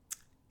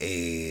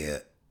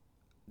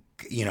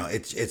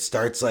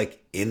starts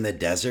like in the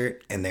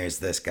desert, and there's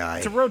this guy.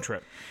 It's a road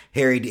trip.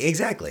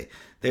 Exactly.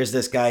 There's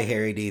this guy,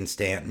 Harry Dean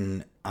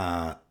Stanton,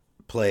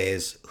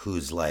 plays,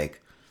 who's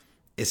like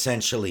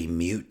essentially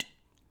mute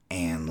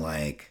and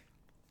like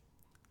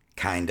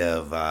kind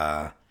of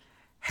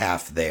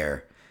half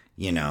there,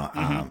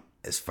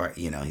 as far,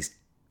 he's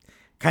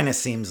kind of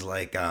seems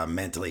like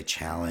mentally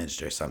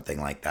challenged or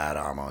something like that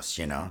almost,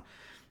 and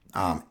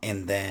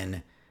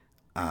then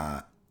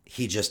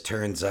he just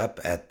turns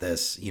up at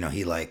this,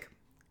 he like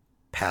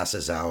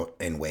passes out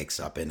and wakes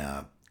up in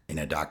a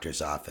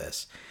doctor's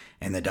office,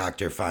 and the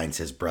doctor finds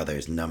his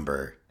brother's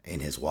number in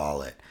his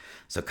wallet,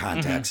 so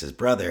contacts his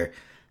brother,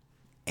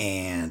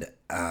 and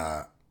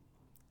the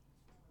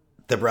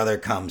brother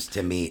comes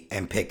to meet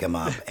and pick him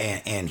up,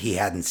 and he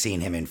hadn't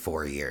seen him in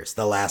 4 years.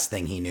 The last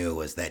thing he knew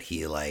was that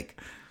he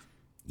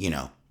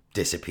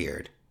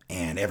disappeared,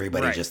 and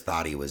everybody just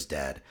thought he was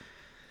dead.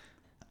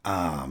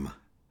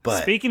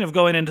 But speaking of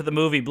going into the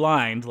movie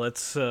blind,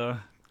 let's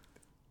not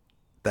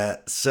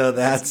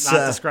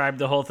describe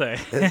the whole thing.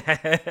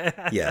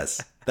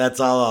 Yes, that's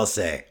all I'll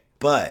say.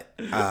 But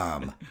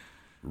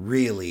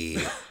really,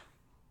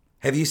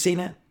 have you seen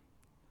it?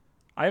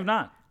 I have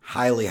not.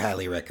 Highly,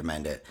 highly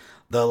recommend it.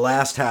 The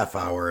last half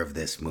hour of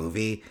this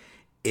movie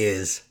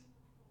is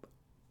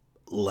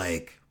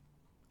like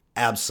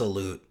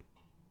absolute.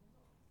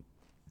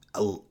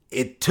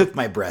 It took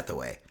my breath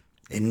away.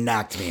 It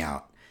knocked me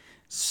out.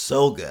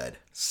 So good.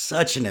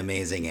 Such an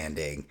amazing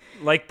ending.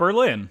 Like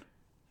Berlin.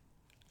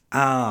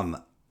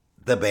 The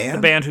band?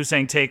 The band who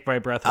sang Take My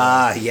Breath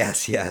Away.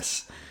 Yes.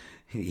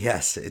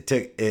 Yes,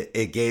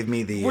 it gave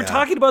me the... We're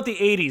talking about the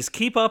 80s.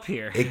 Keep up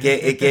here.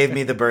 It gave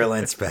me the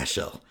Berlin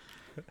special.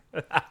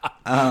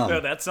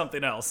 No, that's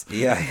something else.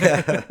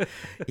 Yeah.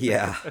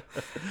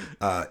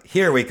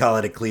 Here we call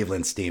it a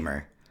Cleveland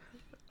steamer.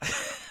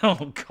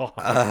 Oh,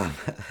 God.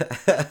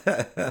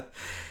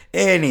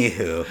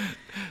 Anywho.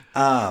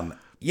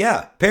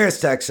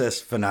 Paris,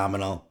 Texas,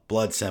 phenomenal.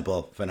 Blood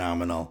Simple,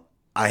 phenomenal.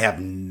 I have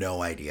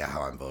no idea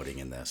how I'm voting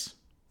in this.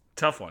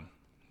 Tough one.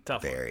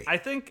 Very. I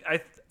think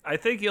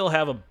you'll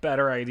have a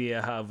better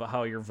idea of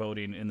how you're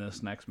voting in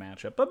this next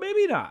matchup, but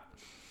maybe not.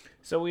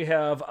 So we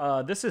have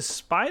this is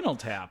Spinal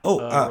Tap.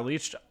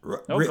 Released.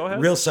 Go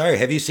ahead. Real sorry.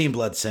 Have you seen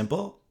Blood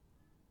Simple?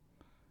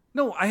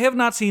 No, I have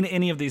not seen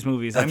any of these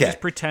movies. Okay. I'm just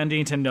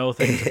pretending to know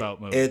things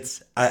about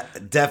movies.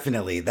 It's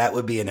definitely that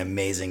would be an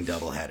amazing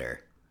doubleheader.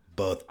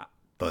 Both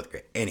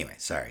great. Anyway,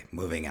 sorry.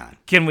 Moving on.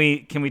 Can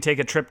we take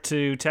a trip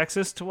to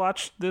Texas to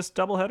watch this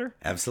doubleheader?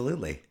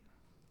 Absolutely.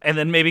 And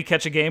then maybe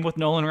catch a game with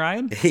Nolan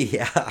Ryan?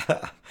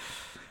 Yeah.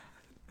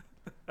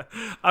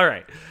 All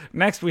right.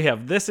 Next we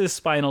have This is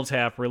Spinal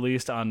Tap,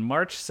 released on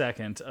March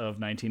 2nd of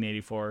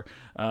 1984.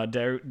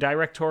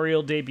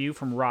 Directorial debut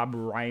from Rob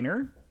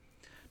Reiner.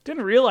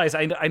 Didn't realize,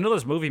 I know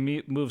this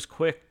movie moves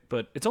quick,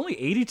 but it's only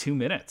 82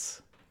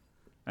 minutes.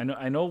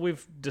 I know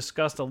we've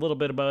discussed a little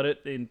bit about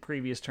it in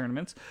previous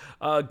tournaments.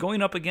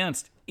 Going up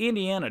against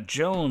Indiana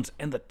Jones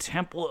and the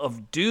Temple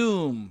of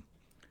Doom,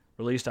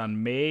 released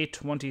on May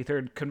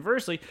 23rd.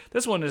 Conversely,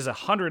 this one is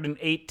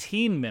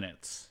 118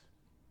 minutes.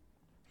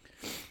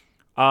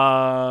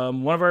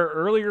 One of our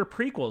earlier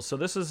prequels. So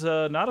this is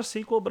not a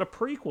sequel, but a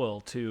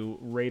prequel to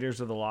Raiders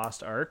of the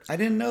Lost Ark. I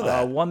didn't know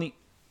that. Won the...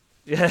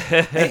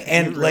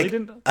 and really like,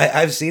 didn't?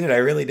 I've seen it. I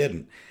really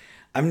didn't.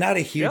 I'm not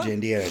a huge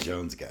Indiana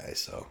Jones guy,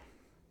 so...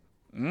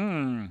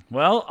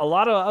 Well, a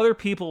lot of other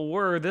people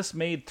were. This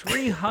made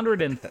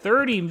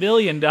 $330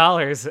 million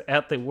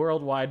at the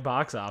worldwide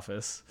box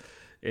office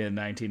in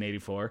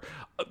 1984.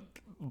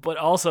 But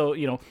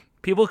also,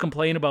 people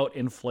complain about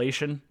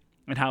inflation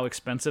and how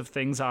expensive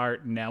things are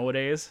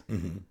nowadays.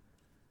 Mm-hmm.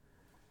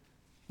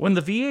 When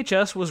the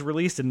VHS was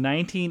released in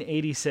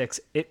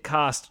 1986, it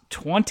cost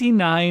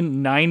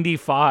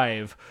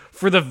 $29.95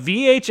 for the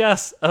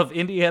VHS of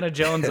Indiana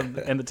Jones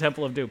and the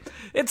Temple of Doom.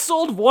 It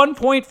sold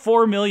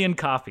 1.4 million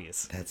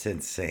copies. That's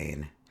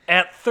insane.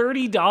 At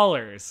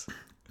 $30.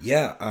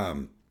 Yeah.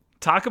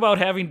 Talk about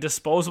having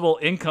disposable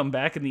income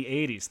back in the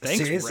 80s.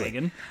 Thanks, seriously.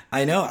 Reagan.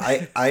 I know.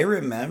 I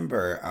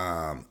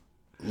remember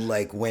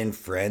like when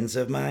friends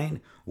of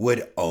mine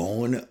would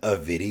own a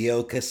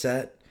video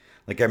cassette.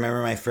 Like I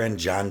remember my friend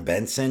John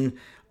Benson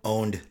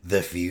owned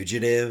The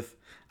Fugitive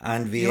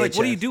on VHS. You're like,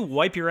 what do you do?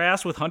 Wipe your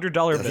ass with $100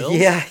 bills?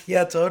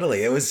 Yeah,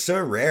 totally. It was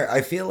so rare.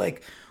 I feel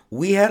like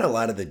we had a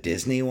lot of the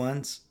Disney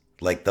ones,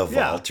 like the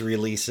Vault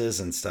releases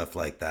and stuff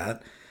like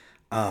that.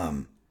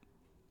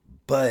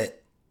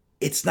 But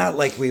it's not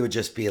like we would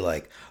just be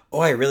like, "Oh,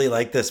 I really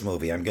like this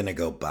movie. I'm going to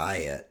go buy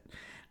it."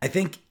 I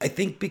think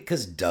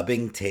because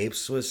dubbing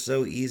tapes was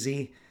so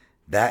easy,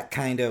 that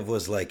kind of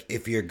was like,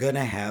 if you're going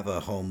to have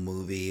a home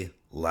movie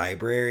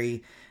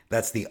library,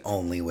 that's the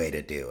only way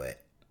to do it.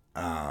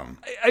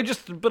 I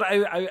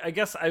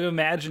guess I'm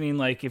imagining,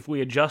 like, if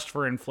we adjust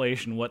for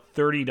inflation, what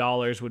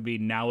 $30 would be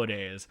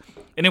nowadays.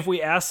 And if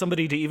we ask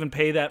somebody to even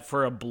pay that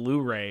for a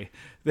Blu-ray,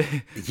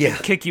 they'd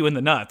kick you in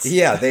the nuts.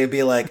 Yeah, they'd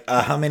be like,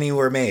 how many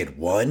were made?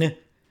 One?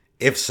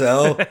 If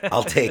so,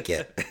 I'll take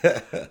it.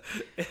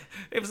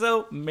 If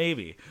so,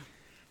 maybe.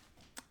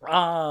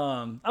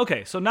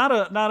 Okay, so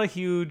not a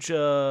huge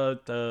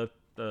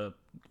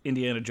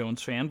Indiana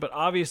Jones fan, but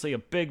obviously a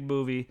big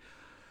movie.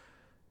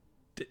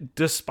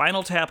 Does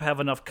Spinal Tap have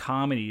enough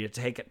comedy to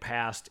take it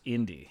past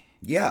Indy?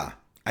 Yeah,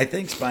 I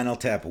think Spinal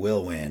Tap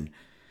will win,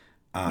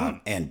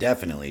 and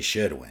definitely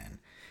should win.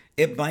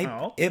 It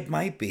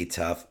might be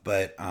tough,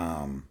 but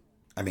I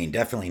mean,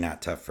 definitely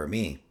not tough for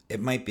me.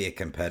 It might be a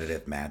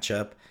competitive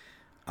matchup.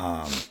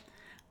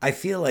 I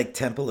feel like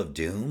Temple of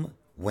Doom,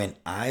 when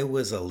I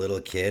was a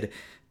little kid,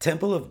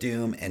 Temple of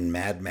Doom and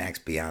Mad Max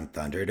Beyond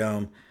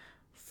Thunderdome,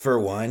 for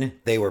one,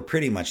 they were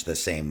pretty much the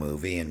same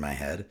movie in my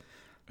head.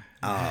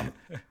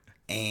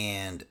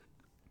 And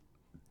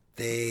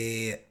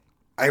I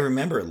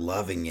remember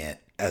loving it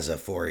as a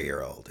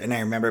 4-year-old. And I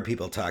remember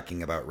people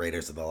talking about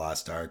Raiders of the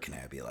Lost Ark, and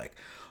I'd be like,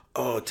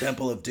 oh,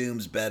 Temple of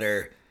Doom's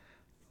better.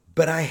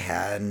 But I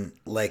hadn't,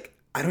 like,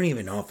 I don't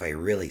even know if I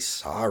really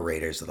saw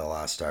Raiders of the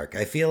Lost Ark.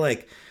 I feel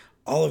like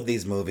all of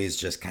these movies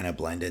just kind of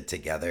blended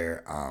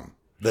together.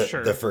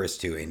 The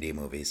first two indie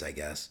movies, I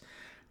guess.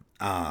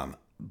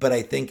 But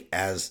I think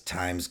as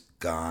time's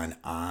gone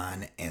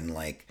on and,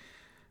 like,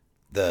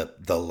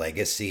 the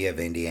legacy of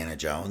Indiana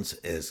Jones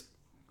is,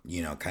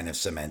 kind of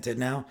cemented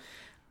now,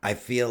 I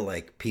feel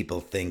like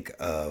people think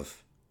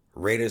of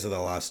Raiders of the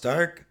Lost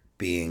Ark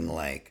being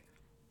like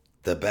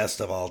the best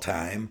of all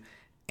time,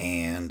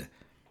 and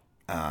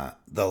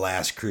The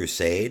Last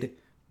Crusade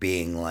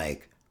being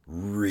like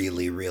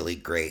really, really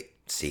great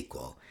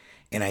sequel.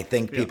 And I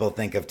think people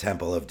think of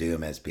Temple of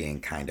Doom as being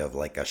kind of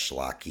like a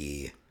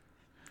schlocky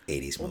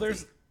 80s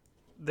movie.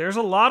 There's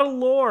a lot of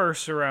lore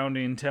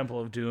surrounding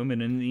Temple of Doom,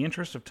 and in the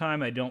interest of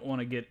time, I don't want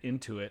to get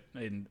into it.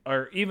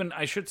 Or even,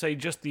 I should say,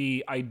 just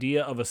the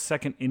idea of a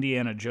second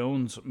Indiana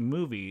Jones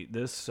movie.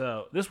 This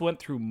went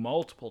through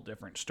multiple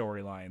different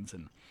storylines,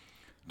 and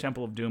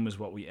Temple of Doom is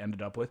what we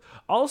ended up with.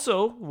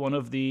 Also, one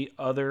of the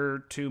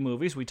other two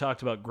movies, we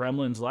talked about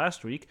Gremlins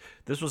last week.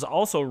 This was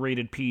also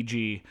rated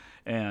PG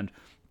and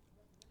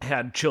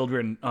had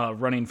children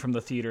running from the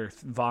theater,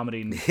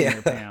 vomiting in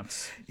their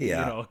pants.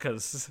 Yeah.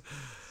 Because...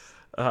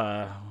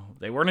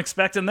 they weren't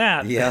expecting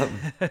that. Yeah.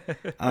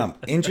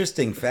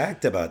 Interesting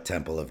fact about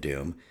Temple of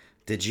Doom.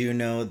 Did you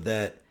know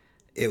that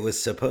it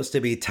was supposed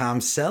to be Tom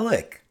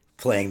Selleck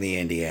playing the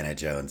Indiana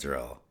Jones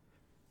role?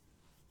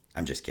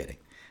 I'm just kidding.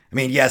 I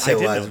mean, yes, it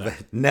was,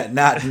 but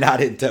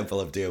not in Temple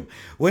of Doom.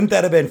 Wouldn't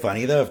that have been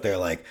funny, though, if they're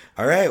like,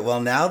 all right, well,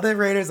 now that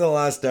Raiders of the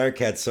Lost Ark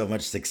had so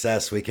much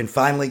success, we can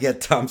finally get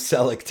Tom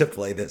Selleck to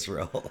play this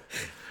role.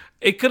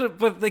 It could have,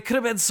 but they could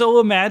have been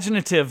so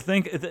imaginative.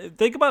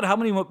 Think about how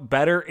many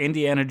better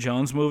Indiana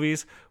Jones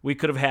movies we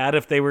could have had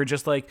if they were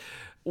just like,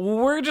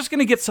 we're just going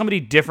to get somebody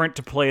different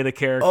to play the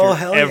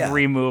character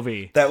every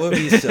movie. That would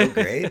be so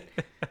great.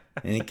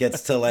 And it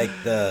gets to like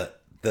the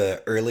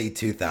early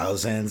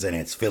 2000s, and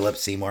it's Philip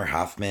Seymour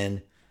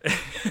Hoffman.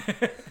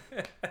 And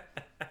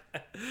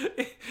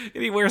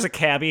he wears a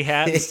cabbie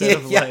hat instead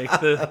of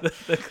like the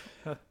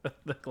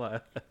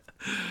glass.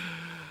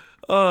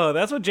 Oh,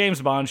 that's what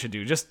James Bond should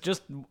do. Just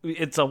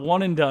it's a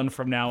one and done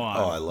from now on.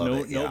 Oh, I love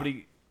it. Yeah.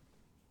 Nobody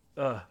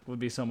would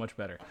be so much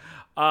better.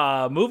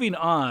 Moving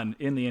on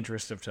in the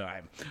interest of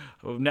time.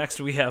 Next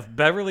we have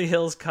Beverly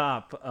Hills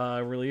Cop,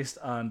 released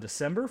on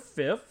December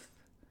 5th.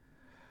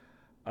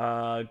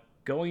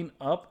 Going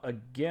up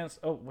against...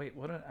 Oh, wait,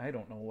 I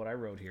don't know what I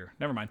wrote here.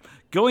 Never mind.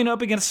 Going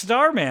up against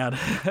Starman,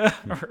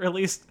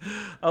 released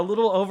a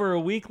little over a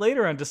week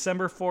later on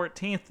December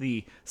 14th,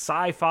 the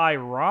sci-fi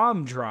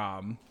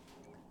rom-dram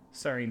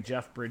starring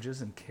Jeff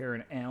Bridges and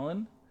Karen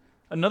Allen.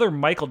 Another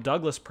Michael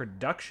Douglas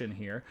production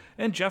here,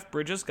 and Jeff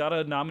Bridges got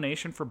a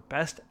nomination for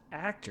Best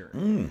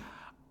Actor.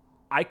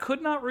 I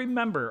could not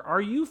remember.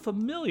 Are you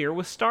familiar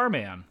with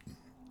Starman?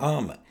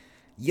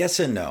 Yes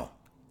and no.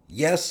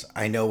 Yes,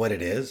 I know what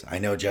it is. I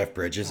know Jeff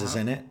Bridges is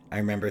in it. I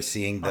remember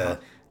seeing the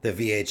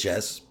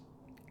VHS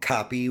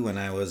copy when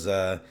I was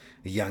a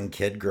young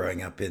kid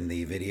growing up in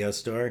the video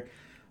store.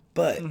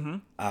 But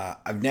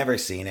I've never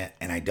seen it,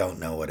 and I don't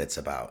know what it's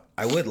about.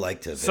 I would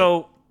like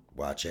to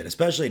watch it,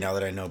 especially now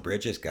that I know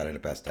Bridges got a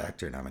Best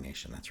Actor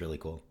nomination. That's really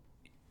cool.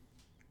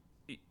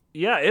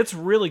 Yeah, it's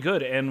really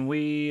good, and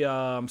we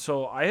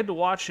so I had to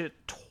watch it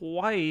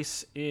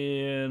twice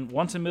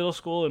once in middle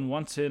school and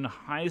once in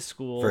high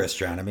school For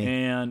astronomy?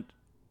 and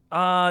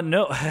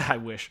no, I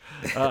wish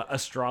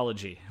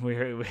astrology.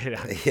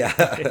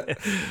 Yeah.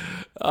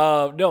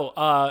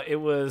 No, it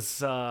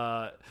was.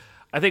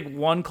 I think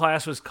one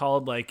class was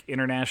called like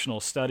international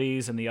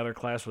studies, and the other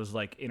class was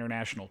like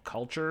international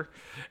culture,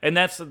 and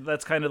that's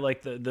kind of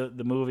like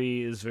the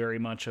movie is very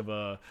much of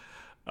a.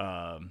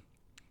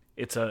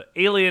 It's a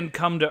alien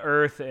come to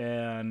Earth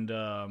and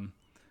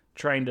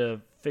trying to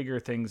figure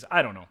things.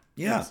 I don't know.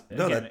 Yeah.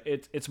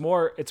 It's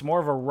more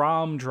of a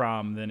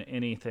rom-dram than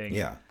anything.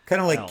 Yeah.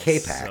 Kind of like else,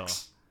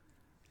 K-Pax.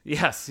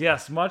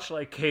 Yes, much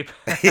like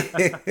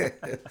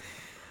K-Pax.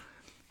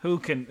 Who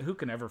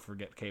can ever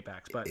forget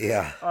K-Pax? But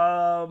Yeah.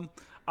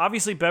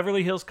 obviously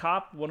Beverly Hills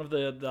Cop, one of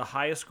the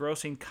highest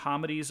grossing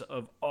comedies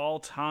of all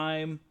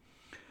time.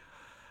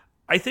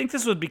 I think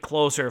this would be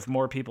closer if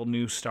more people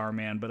knew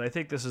Starman, but I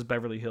think this is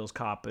Beverly Hills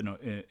Cop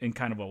in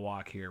kind of a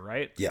walk here,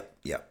 right?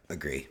 Yep.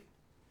 Agree.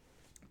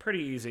 Pretty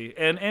easy,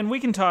 and we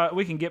can talk.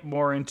 We can get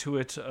more into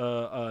it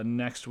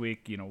next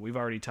week. You know, we've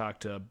already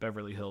talked to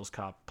Beverly Hills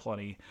Cop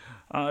plenty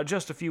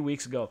just a few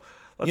weeks ago.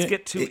 Let's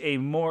get to a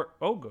more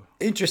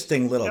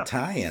interesting little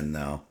tie-in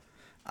though.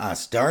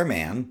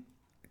 Starman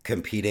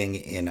competing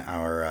in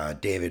our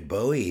David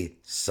Bowie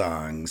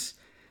songs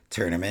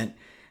tournament,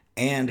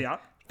 and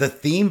the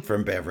theme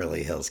from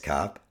Beverly Hills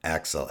Cop,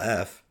 Axel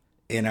F,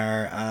 in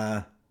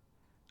our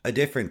a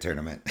different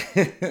tournament.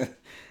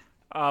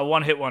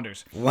 One Hit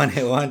Wonders. One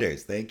Hit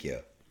Wonders. Thank you.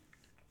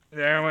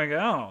 There we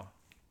go.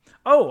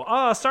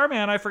 Oh,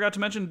 Starman, I forgot to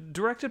mention,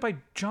 directed by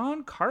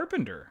John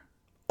Carpenter.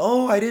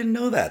 Oh, I didn't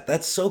know that.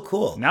 That's so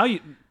cool. Now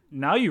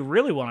you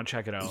really want to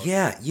check it out.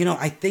 Yeah,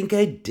 I think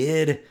I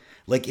did.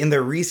 Like in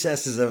the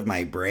recesses of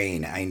my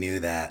brain, I knew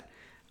that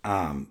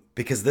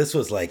because this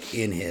was like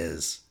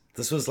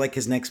this was like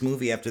his next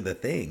movie after The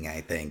Thing.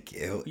 I think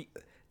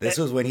this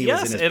was when he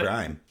was in his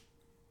prime.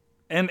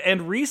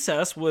 And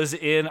Recess was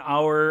in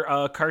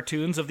our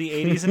cartoons of the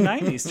 80s and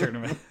 90s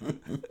tournament.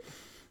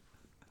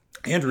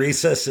 And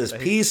Recess's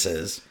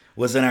Pieces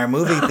was in our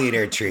movie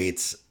theater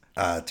treats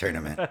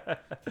tournament.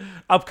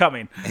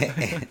 Upcoming.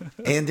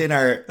 And in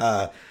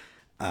our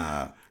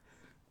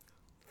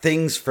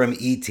Things from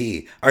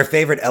E.T., our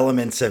favorite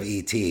elements of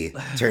E.T.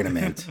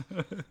 tournament.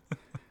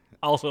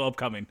 Also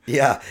upcoming.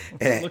 Yeah.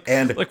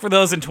 And look for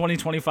those in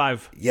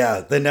 2025.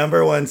 Yeah. The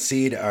number one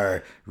seed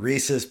are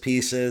Reese's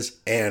Pieces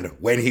and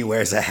When He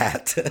Wears a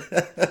Hat.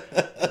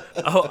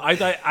 Oh,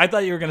 I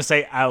thought you were going to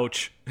say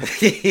ouch.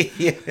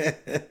 Yeah.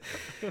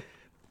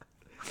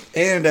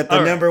 And at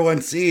the number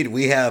one seed,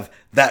 we have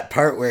that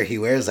part where he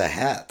wears a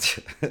hat.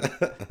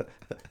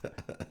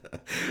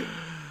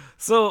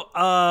 So,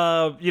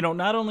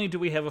 not only do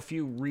we have a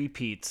few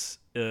repeats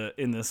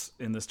in this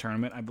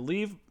tournament, I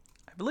believe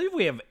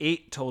we have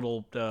 8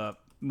 total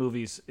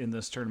movies in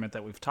this tournament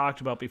that we've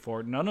talked about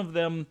before. None of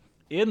them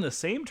in the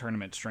same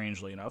tournament,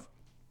 strangely enough.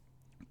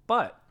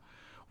 But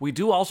we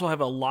do also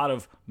have a lot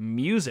of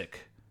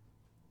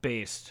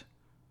music-based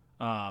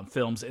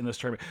films in this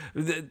tournament.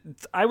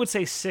 I would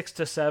say 6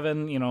 to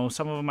 7.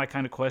 Some of them I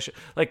kind of question.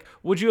 Like,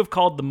 would you have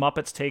called The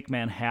Muppets Take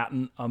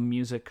Manhattan a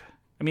music?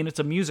 I mean, it's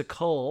a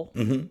musical.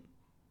 Mm-hmm.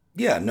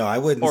 Yeah, no, I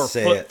wouldn't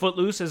say it.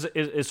 Footloose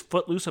is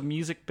Footloose a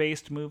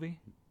music-based movie?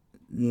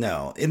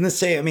 No, in the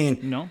same. I mean,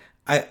 no.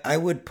 I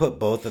would put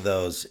both of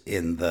those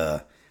in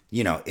the.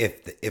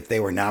 If they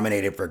were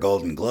nominated for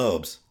Golden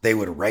Globes, they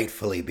would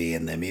rightfully be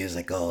in the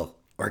musical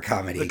or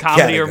comedy. The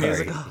comedy category. Or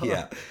musical.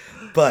 Yeah,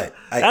 but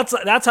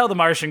that's how The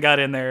Martian got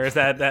in there. Is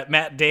that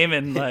Matt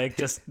Damon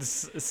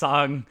just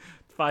song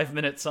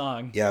 5-minute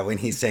song? Yeah, when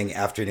he sang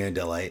 "Afternoon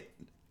Delight."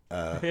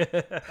 Over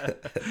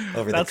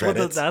the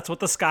credits. That's what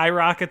the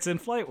skyrockets in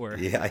flight were.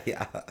 Yeah.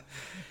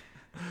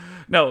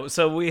 No,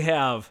 so we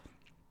have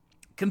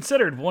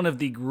considered one of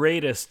the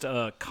greatest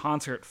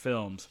concert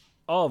films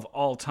of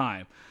all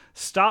time.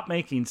 Stop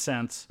Making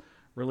Sense,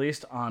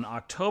 released on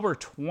October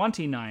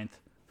 29th,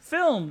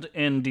 filmed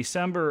in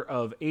December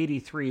of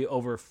 83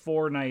 over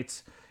 4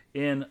 nights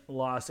in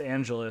Los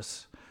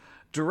Angeles,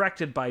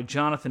 directed by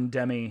Jonathan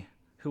Demme,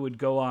 who would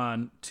go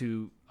on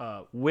to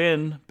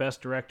win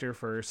Best Director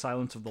for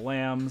Silence of the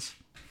Lambs,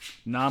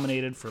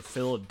 nominated for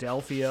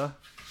Philadelphia,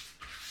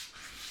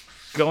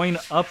 going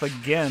up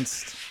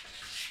against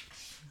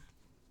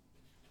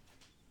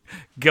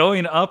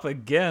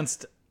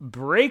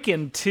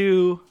Breakin'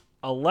 2,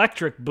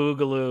 Electric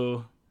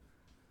Boogaloo.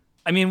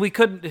 I mean, we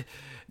couldn't.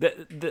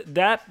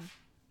 That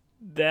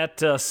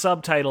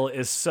subtitle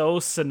is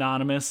so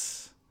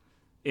synonymous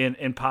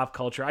in pop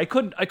culture. I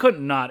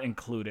couldn't not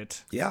include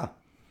it. Yeah.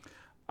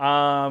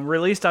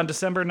 Released on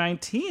December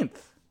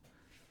 19th.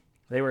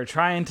 They were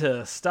trying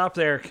to stop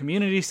their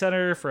community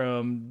center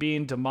from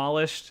being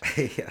demolished.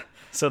 Yeah.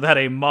 So that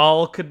a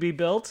mall could be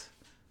built.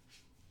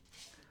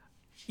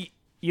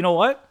 You know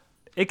what?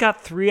 It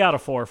got 3 out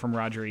of 4 from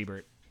Roger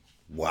Ebert.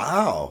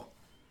 Wow.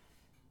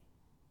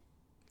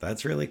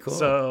 That's really cool.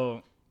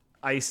 So,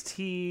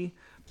 Ice-T,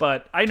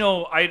 But I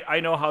know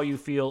how you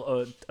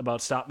feel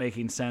about Stop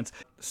Making Sense.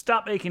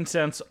 Stop Making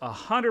Sense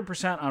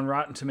 100% on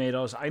Rotten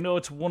Tomatoes. I know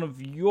it's one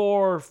of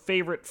your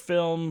favorite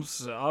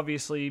films,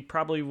 obviously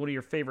probably one of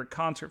your favorite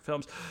concert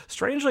films.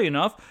 Strangely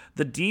enough,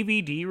 the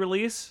DVD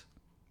release,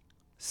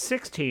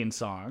 16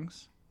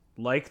 songs,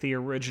 like the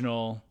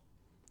original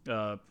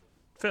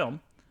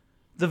film.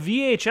 The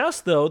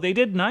VHS, though, they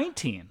did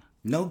 19.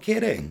 No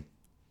kidding.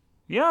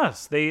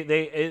 Yes, they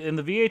in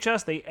the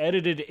VHS, they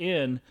edited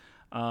in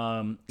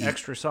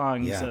extra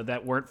songs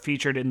that weren't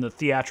featured in the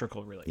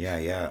theatrical release.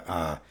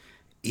 Yeah.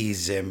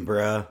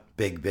 Zimbra,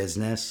 Big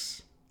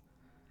Business.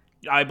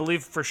 I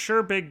believe for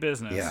sure Big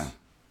Business. Yeah.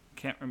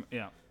 Can't remember.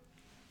 Yeah.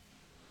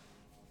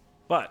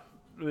 But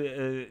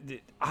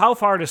how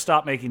far does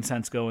Stop Making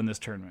Sense go in this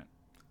tournament?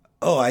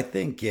 Oh, I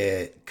think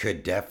it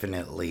could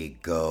definitely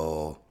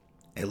go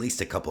at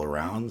least a couple of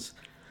rounds.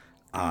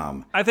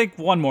 I think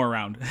one more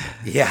round.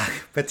 Yeah,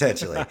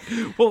 potentially.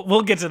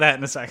 We'll get to that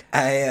in a second.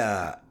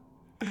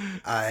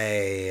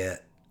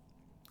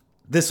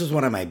 This was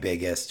one of my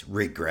biggest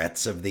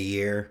regrets of the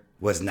year,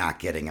 was not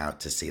getting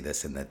out to see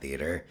this in the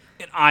theater.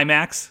 In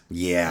IMAX?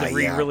 Yeah, the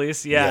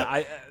re-release?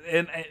 Yeah.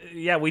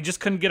 We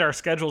just couldn't get our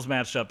schedules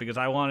matched up because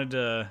I wanted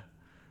to.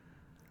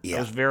 Yeah. I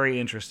was very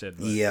interested.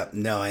 But. Yeah,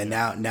 no, and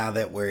now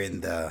that we're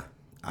in the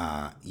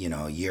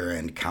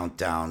year-end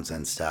countdowns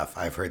and stuff,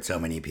 I've heard so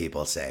many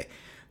people say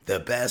the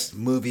best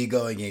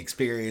movie-going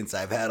experience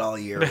I've had all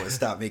year was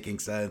Stop Making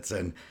Sense,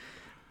 and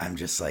I'm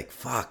just like,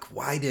 fuck,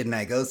 why didn't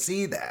I go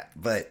see that?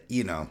 But,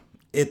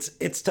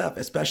 it's tough,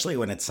 especially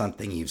when it's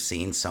something you've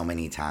seen so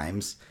many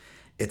times.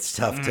 It's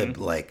tough to,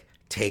 like,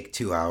 take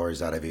 2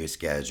 hours out of your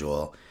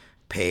schedule,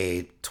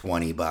 pay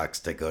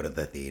 $20 to go to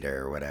the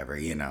theater or whatever,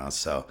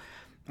 so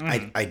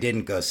I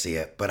didn't go see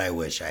it, but I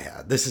wish I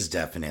had. This is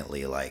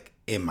definitely, like,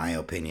 in my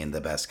opinion, the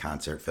best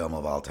concert film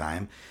of all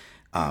time.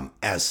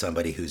 As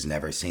somebody who's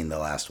never seen The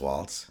Last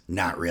Waltz,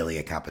 not really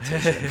a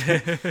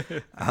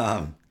competition.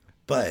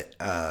 But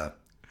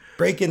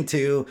Breakin'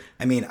 2,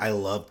 I mean, I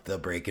loved the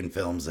Breakin'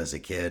 films as a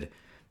kid.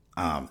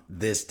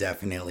 This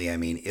definitely, I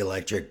mean,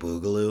 Electric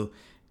Boogaloo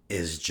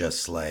is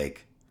just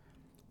like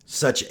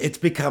it's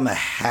become a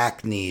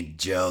hackneyed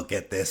joke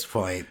at this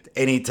point.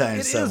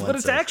 Anytime someone but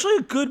it's actually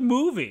a good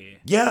movie.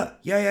 Yeah.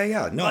 No,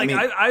 like, I mean,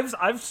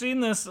 I've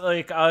seen this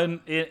like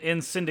in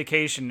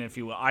syndication, if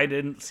you will. I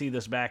didn't see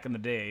this back in the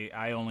day.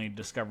 I only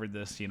discovered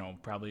this,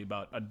 probably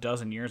about a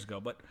dozen years ago.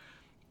 But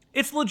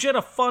it's legit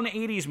a fun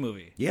 '80s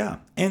movie. Yeah,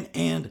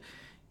 and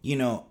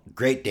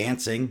great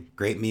dancing,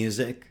 great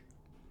music.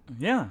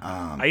 Yeah,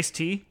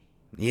 Ice-T.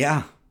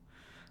 Yeah,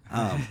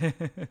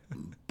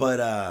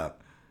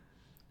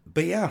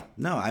 but yeah,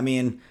 no, I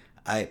mean,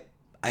 I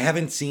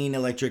haven't seen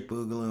Electric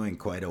Boogaloo in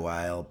quite a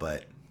while,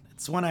 but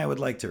it's one I would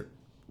like to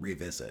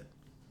revisit.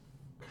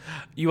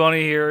 You want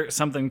to hear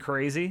something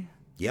crazy?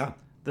 Yeah.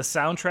 The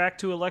soundtrack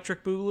to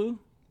Electric Boogaloo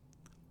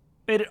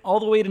made it all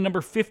the way to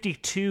number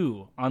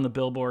 52 on the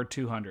Billboard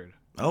 200.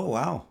 Oh,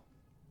 wow.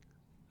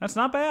 That's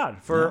not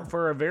bad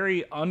for a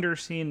very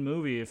underseen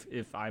movie,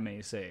 if I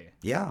may say.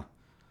 Yeah.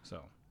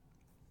 So.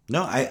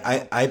 No,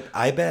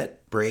 I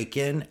bet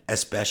Breakin',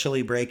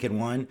 especially Breakin'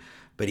 1,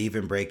 but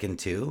even Breakin'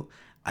 2,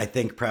 I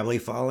think probably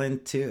fall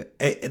into...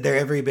 They're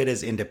every bit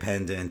as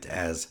independent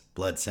as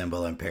Blood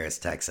Symbol and Paris,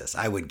 Texas,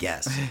 I would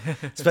guess.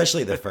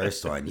 Especially the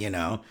first one,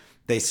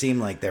 They seem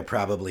like they're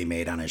probably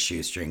made on a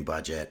shoestring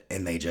budget,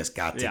 and they just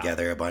got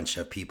together a bunch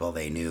of people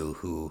they knew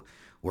who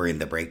were in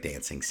the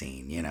breakdancing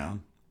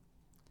scene,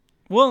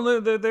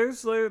 Well,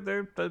 there's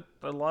a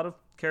lot of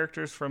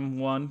characters from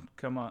 1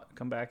 come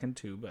back in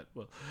 2, but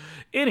well,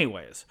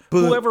 anyways,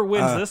 whoever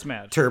wins this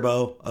match,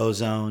 Turbo,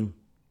 Ozone,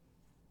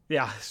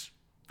 yeah.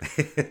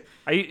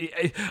 Are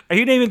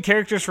you naming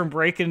characters from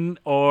Breakin'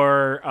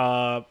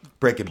 or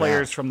Breakin'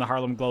 players Bad from the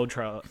Harlem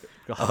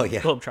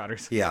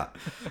Globetrotters? Yeah,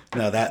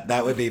 no,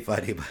 that would be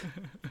funny.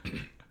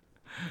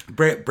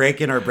 But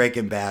Breakin' or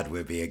Breakin' Bad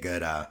would be a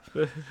good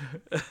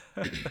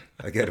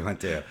one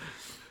too.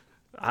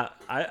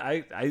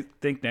 I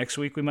think next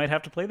week we might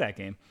have to play that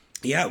game.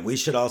 Yeah, we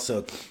should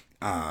also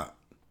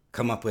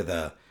come up with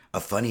a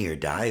Funny or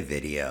Die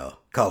video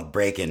called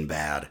Breakin'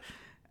 Bad,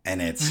 and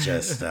it's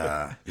just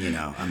a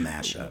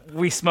mashup.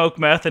 We smoke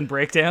meth and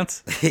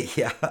breakdance.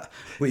 Yeah,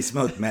 we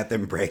smoke meth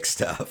and break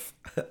stuff.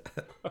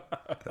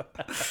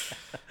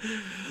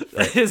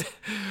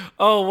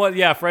 What?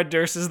 Yeah, Fred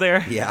Durst is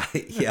there. Yeah.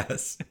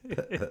 Yes.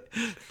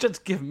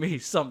 Just give me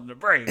something to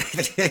break.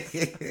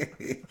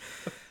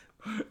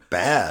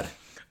 Bad.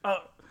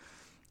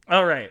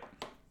 All right.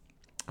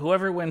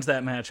 Whoever wins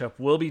that matchup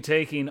will be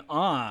taking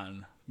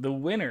on the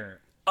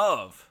winner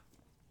of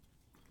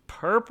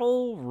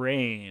Purple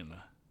Rain,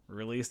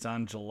 released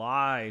on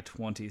July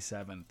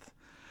 27th,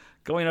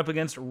 going up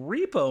against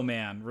Repo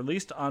Man,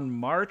 released on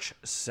March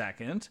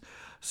 2nd.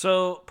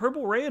 So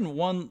Purple Rain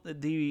won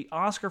the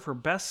Oscar for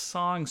Best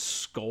Song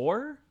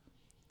Score,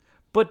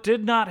 but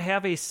did not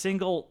have a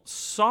single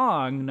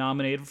song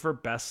nominated for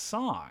Best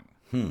Song,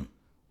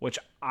 which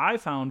I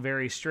found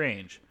very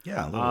strange.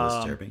 Yeah, a little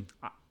disturbing.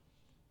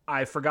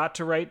 I forgot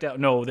to write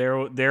down. No,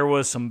 there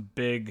was some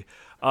big.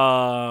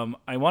 I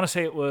want to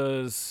say it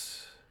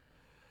was.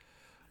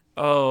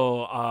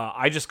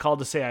 I Just Called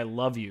to Say I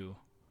Love You.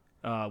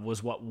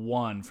 Was what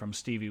won from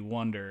Stevie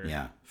Wonder.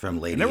 Yeah, from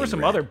Lady. And there were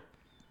some Red. other.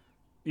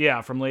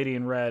 Yeah, from Lady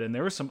in Red, and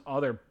there were some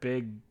other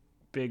big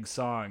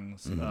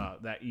songs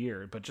that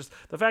year. But just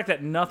the fact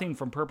that nothing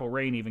from Purple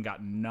Rain even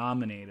got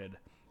nominated.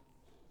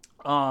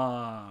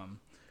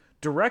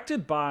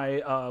 Directed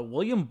by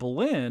William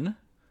Blinn,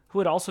 who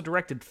had also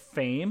directed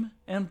Fame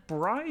and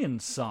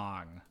Brian's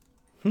Song.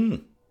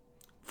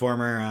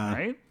 Former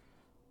Right?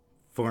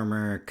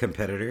 former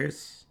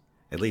competitors.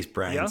 At least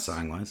Brian's Yes.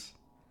 song was.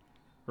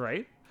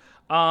 Right?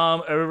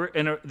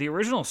 The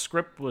original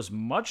script was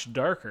much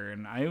darker,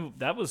 and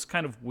that was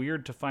kind of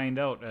weird to find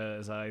out,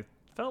 as I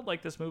felt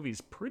like this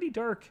movie's pretty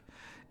dark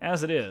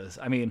as it is.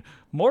 I mean,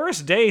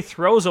 Morris Day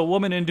throws a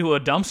woman into a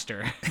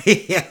dumpster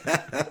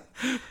Yeah.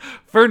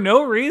 for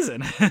no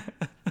reason.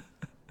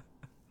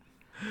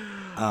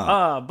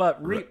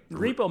 But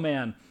Repo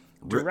Man,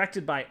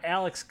 directed by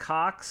Alex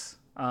Cox,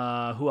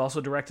 who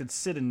also directed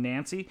Sid and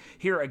Nancy.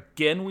 Here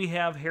again we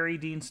have Harry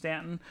Dean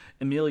Stanton,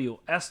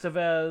 Emilio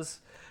Estevez.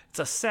 It's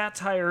a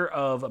satire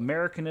of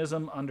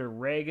Americanism under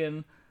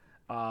Reagan,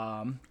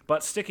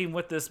 but sticking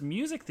with this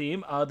music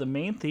theme, the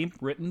main theme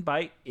written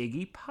by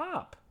Iggy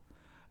Pop,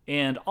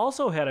 and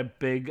also had a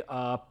big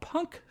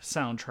punk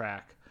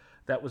soundtrack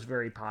that was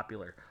very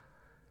popular.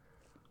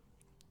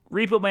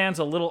 Repo Man's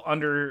a little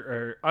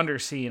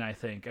underseen, I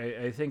think.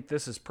 I think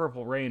this is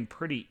Purple Rain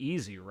pretty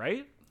easy,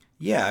 right?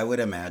 Yeah, I would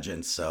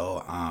imagine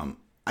so.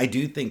 I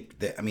do think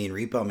that, I mean,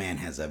 Repo Man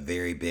has a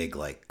very big,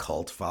 like,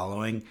 cult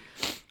following.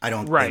 I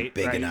don't think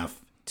big enough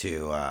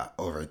to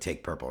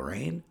overtake Purple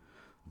Rain,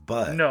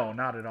 but No,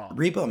 not at all.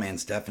 Repo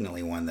Man's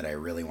definitely one that I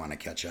really want to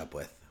catch up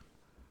with.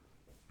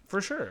 For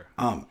sure.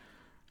 I'm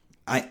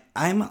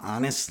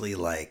honestly,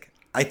 like,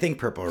 I think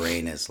Purple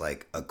Rain is,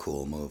 like, a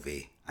cool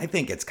movie. I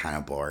think it's kind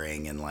of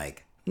boring and,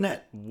 like,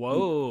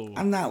 Whoa.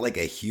 I'm not, like,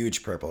 a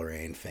huge Purple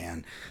Rain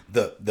fan.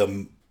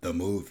 The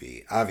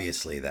movie,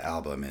 obviously, the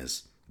album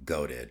is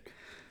goated.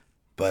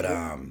 But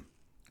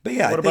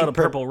yeah. What about a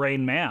Purple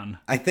Rain Man?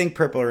 I think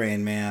Purple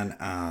Rain Man,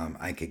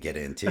 I could get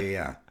into,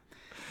 yeah.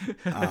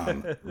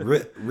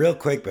 Real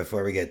quick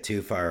before we get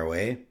too far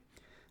away,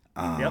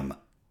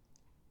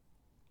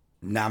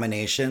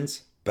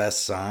 nominations: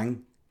 Best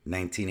Song,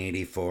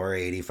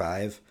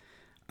 1984-85,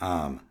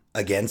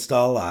 Against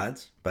All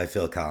Odds by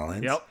Phil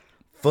Collins,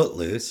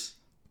 Footloose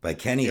by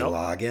Kenny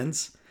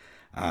Loggins,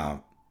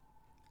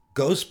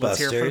 Let's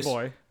hear it for the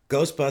boy.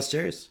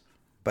 Ghostbusters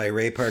by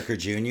Ray Parker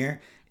Jr.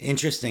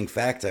 Interesting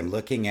fact, I'm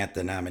looking at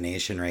the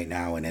nomination right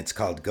now, and it's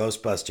called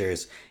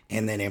Ghostbusters,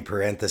 and then in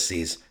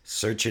parentheses,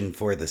 Searching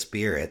for the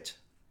Spirit.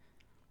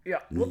 Yeah,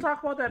 we'll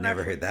talk about that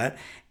Never next heard that.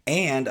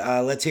 And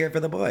Let's Hear It for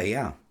the Boy,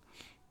 yeah.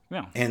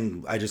 Yeah.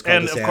 And I Just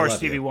Called to Say of course, I Love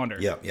Stevie You.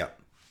 Wonder. Yep.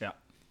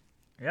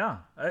 Yeah.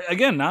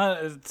 Again,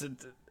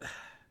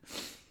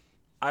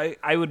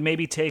 I would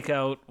maybe take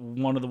out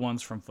one of the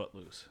ones from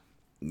Footloose.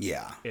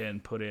 Yeah.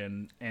 And put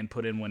in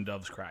When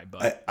Doves Cry.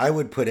 But I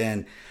would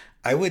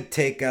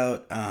take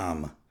out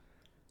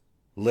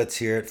Let's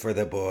Hear It for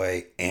the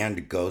Boy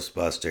and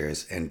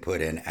Ghostbusters and put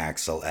in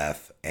Axel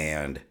F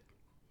and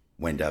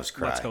When Doves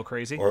Cry. Let's Go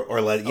Crazy. Or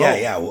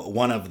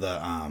one of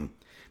the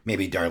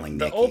maybe Darling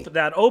Nikki.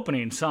 That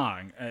opening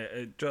song,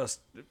 just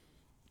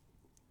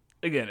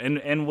again,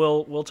 and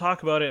we'll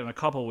talk about it in a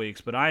couple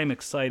weeks. But I am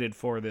excited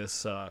for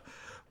this.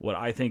 What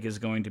I think is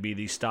going to be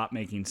the Stop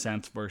Making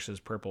Sense versus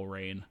Purple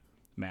Rain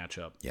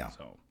matchup. Yeah.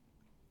 So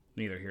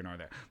neither here nor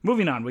there.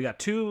 Moving on, we got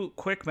two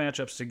quick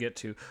matchups to get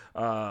to.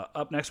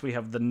 Up next, we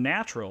have The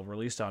Natural,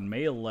 released on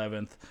May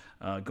 11th,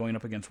 going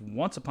up against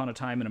Once Upon a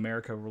Time in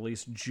America,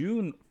 released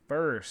June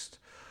 1st.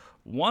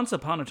 Once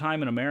Upon a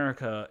Time in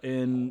America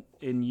in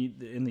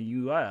the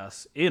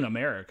U.S., in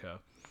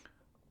America,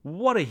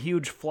 what a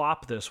huge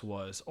flop this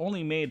was.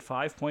 Only made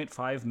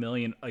 $5.5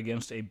 million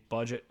against a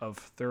budget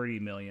of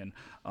 $30 million.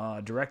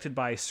 Directed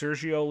by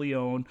Sergio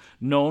Leone,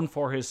 known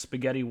for his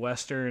spaghetti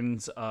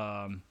westerns,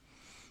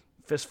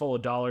 Fistful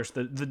of Dollars,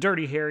 the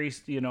Dirty Harry,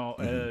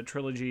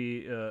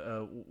 trilogy,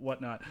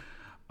 whatnot.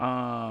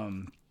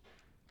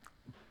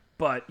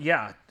 But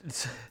yeah,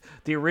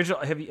 the original.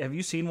 Have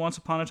you seen Once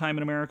Upon a Time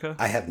in America?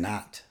 I have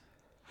not.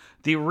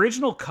 The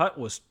original cut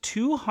was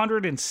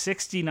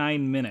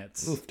 269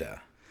 minutes. Oofda.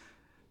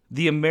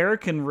 The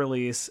American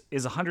release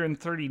is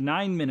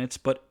 139 minutes,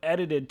 but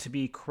edited to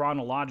be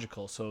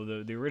chronological.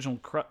 So the original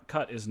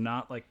cut is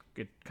not like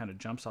it kind of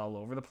jumps all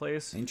over the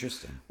place.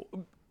 Interesting.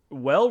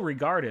 Well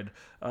regarded.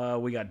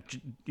 We got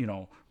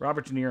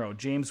Robert De Niro,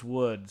 James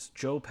Woods,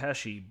 Joe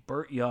Pesci,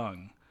 Burt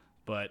Young.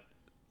 But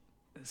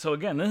so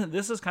again,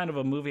 this is kind of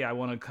a movie I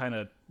want to kind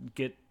of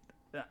get.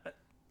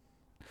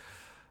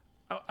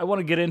 I want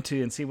to get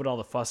into and see what all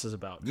the fuss is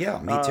about. Yeah,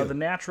 me too. The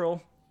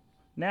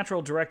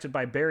Natural, directed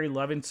by Barry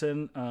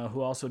Levinson,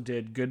 who also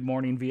did Good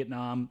Morning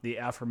Vietnam, the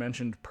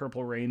aforementioned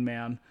Purple Rain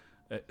Man.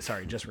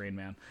 Just Rain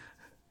Man.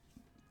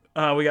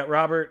 We got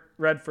Robert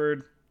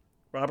Redford,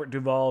 Robert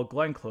Duvall,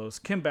 Glenn Close,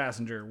 Kim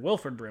Basinger,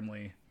 Wilford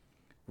Brimley,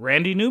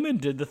 Randy Newman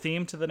did the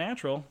theme to The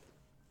Natural.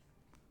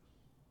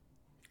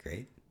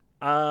 Great.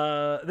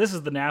 This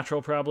is The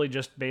Natural, probably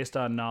just based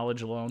on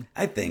knowledge alone.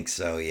 I think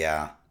so,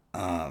 yeah.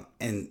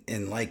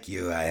 And like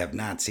you, I have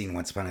not seen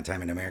Once Upon a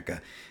Time in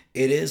America.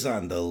 It is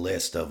on the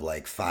list of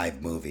like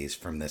 5 movies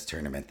from this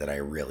tournament that I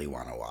really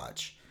want to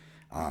watch.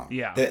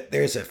 Yeah.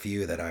 There's a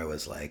few that I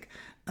was like,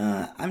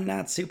 I'm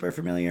not super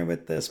familiar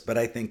with this, but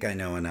I think I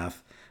know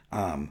enough.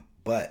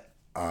 But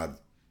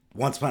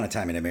Once Upon a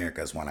Time in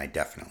America is one I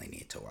definitely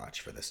need to watch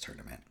for this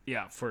tournament.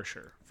 Yeah, for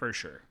sure.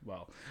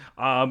 Well,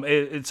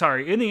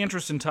 sorry, in the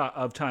interest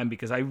of time,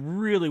 because I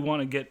really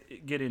want to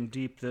get in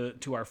deep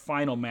to our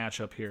final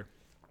matchup here.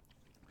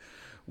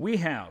 We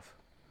have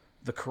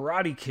The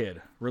Karate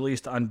Kid,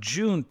 released on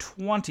June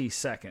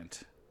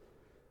 22nd,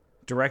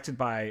 directed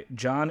by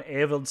John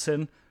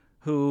Avildsen,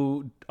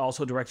 who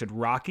also directed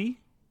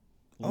Rocky,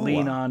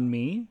 Lean on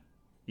Me.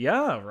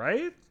 Yeah,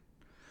 right?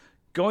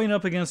 Going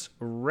up against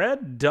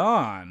Red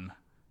Dawn,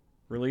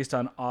 released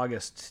on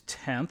August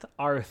 10th,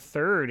 our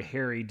third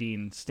Harry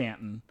Dean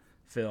Stanton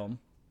film.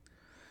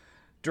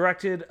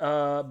 Directed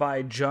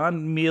by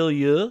John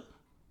Milieu.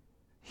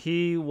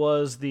 He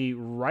was the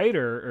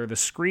writer, or the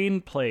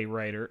screenplay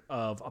writer,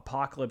 of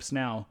Apocalypse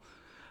Now.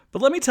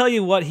 But let me tell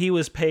you what he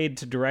was paid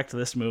to direct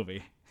this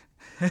movie.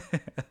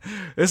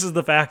 This is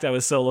the fact I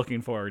was so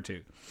looking forward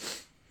to.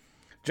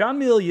 John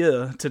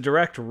Milieu, to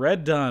direct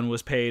Red Dawn,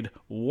 was paid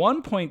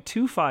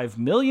 $1.25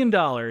 million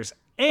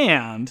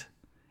and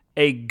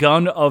a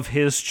gun of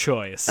his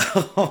choice.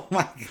 Oh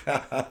my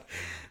God.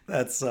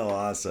 That's so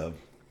awesome.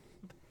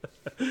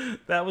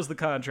 That was the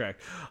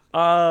contract.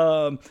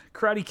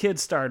 Karate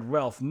Kid starred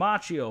Ralph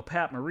Macchio,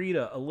 Pat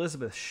Morita,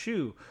 Elizabeth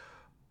Shue.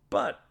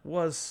 But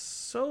was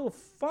so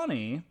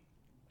funny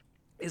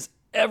is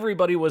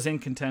everybody was in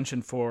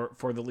contention for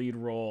the lead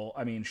role.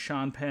 I mean,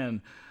 Sean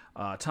Penn,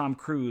 Tom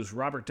Cruise,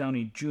 Robert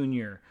Downey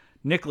Jr.,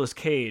 Nicolas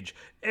Cage,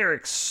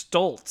 Eric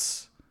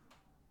Stoltz,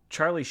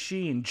 Charlie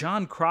Sheen,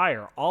 John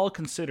Cryer, all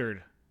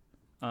considered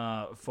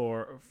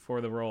for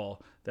the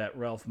role that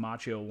Ralph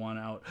Macchio won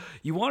out.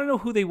 You want to know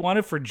who they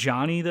wanted for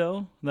Johnny,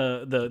 though?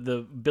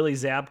 The Billy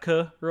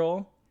Zabka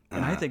role?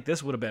 And I think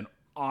this would have been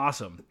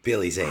awesome.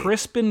 Billy Zane.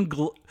 Crispin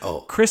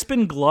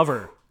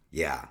Glover.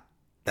 Yeah.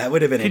 That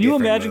would have been Can a you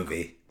different imagine?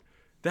 movie.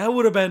 That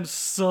would have been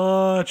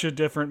such a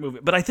different movie.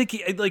 But I think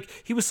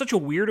he was such a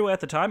weirdo at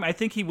the time. I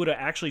think he would have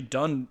actually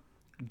done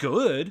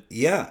good.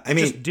 Yeah. I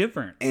mean, just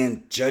different.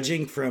 And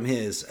judging from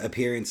his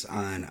appearance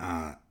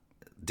on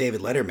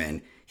David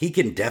Letterman, he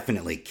can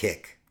definitely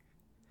kick.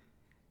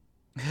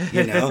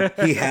 You know,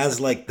 he has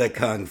like the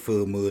kung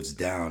fu moves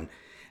down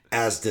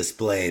as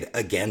displayed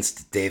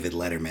against David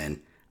Letterman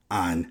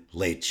on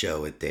Late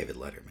Show with David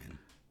Letterman.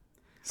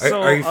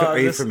 Are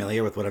you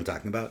familiar with what I'm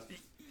talking about?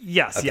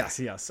 Yes, okay.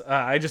 Yes.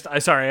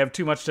 Sorry, I have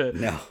too much to.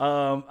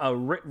 No.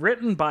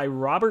 Written by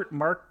Robert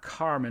Mark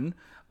Carmen,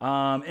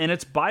 and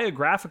it's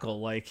biographical.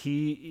 Like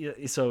he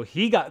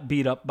got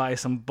beat up by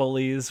some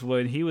bullies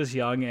when he was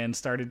young and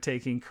started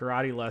taking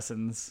karate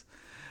lessons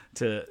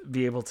to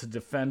be able to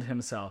defend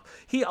himself.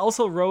 He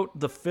also wrote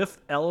The Fifth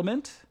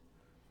Element,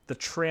 The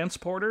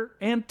Transporter,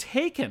 and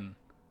Taken,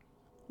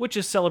 which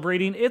is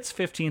celebrating its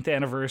 15th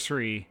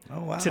anniversary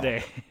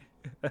today.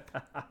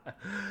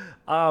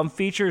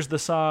 Features the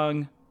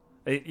song,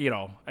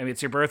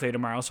 it's your birthday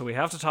tomorrow, so we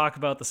have to talk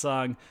about the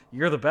song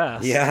You're the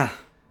Best. Yeah.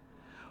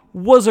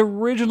 Was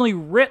originally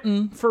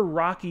written for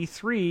Rocky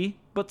III,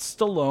 but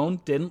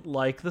Stallone didn't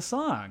like the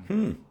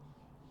song.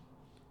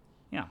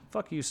 Yeah,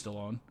 fuck you,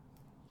 Stallone.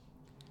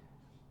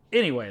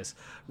 Anyways,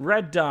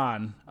 Red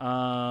Dawn,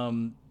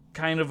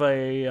 kind of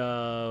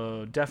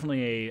a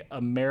definitely a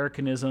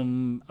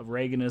Americanism,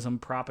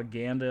 Reaganism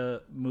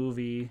propaganda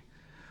movie.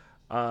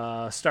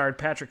 Starred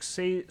Patrick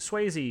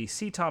Swayze,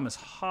 C. Thomas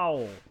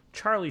Howell,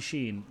 Charlie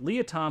Sheen,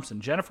 Leah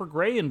Thompson, Jennifer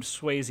Grey, and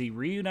Swayze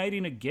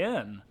reuniting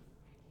again,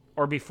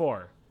 or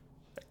before.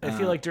 I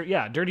feel like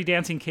Dirty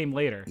Dancing came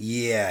later.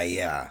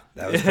 Yeah,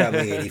 that was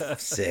probably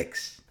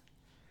 86.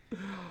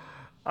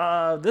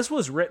 This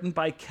was written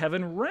by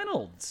Kevin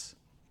Reynolds,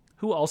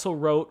 who also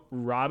wrote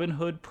Robin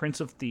Hood, Prince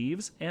of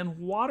Thieves, and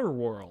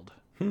Waterworld.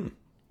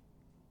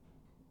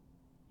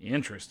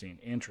 Interesting.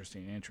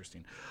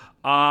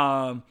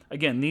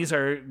 Again, these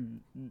are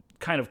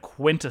kind of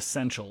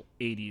quintessential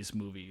 80s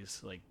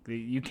movies. Like,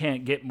 you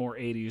can't get more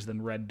 80s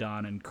than Red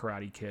Dawn and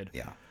Karate Kid.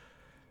 Yeah.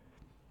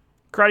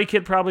 Karate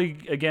Kid probably,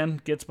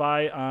 again, gets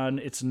by on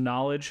its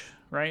knowledge,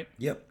 right?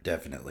 Yep,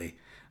 definitely.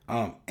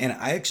 And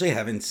I actually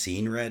haven't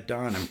seen Red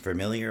Dawn. I'm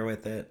familiar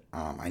with it.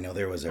 I know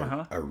there was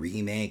a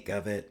remake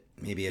of it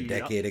maybe a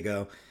decade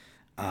ago.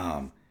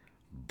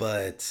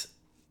 But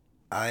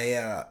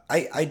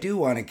I do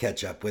want to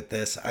catch up with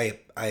this.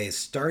 I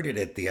started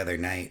it the other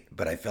night,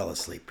 but I fell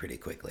asleep pretty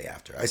quickly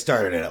after. I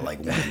started it at like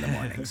 1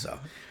 a.m, so.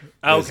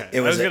 I was going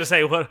to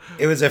say,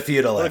 it was a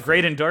futile effort. A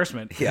great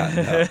endorsement.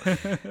 Yeah,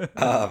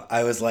 no.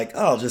 I was like,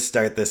 I'll just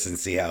start this and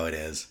see how it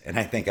is. And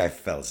I think I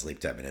fell asleep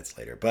 10 minutes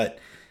later. But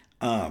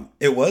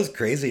it was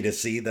crazy to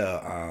see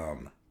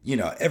the,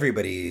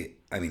 everybody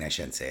I mean, I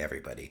shouldn't say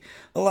everybody.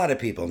 A lot of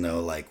people know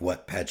like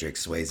what Patrick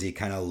Swayze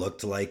kind of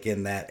looked like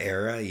in that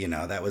era. You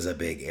know, that was a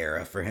big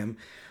era for him.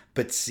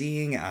 But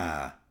seeing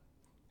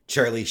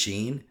Charlie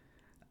Sheen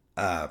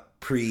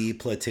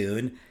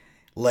pre-Platoon,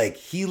 like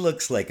he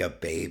looks like a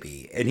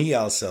baby, and he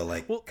also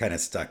like kind of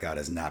stuck out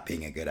as not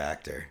being a good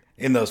actor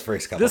in those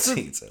first couple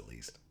scenes, at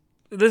least.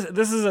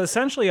 This is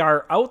essentially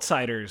our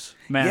outsiders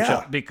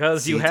matchup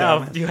because you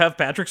have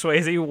Patrick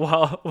Swayze,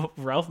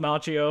 Ralph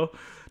Macchio,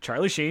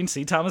 Charlie Sheen,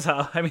 C. Thomas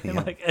Howell. I mean,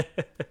 like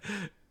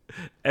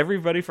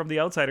everybody from the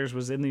Outsiders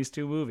was in these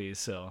two movies,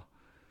 so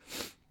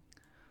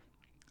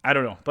I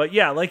don't know, but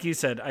yeah, like you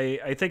said,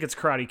 I think it's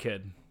Karate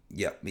Kid.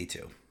 Yep, me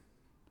too.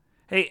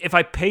 Hey, if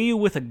I pay you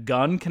with a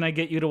gun, can I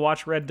get you to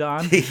watch Red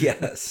Dawn?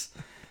 Yes.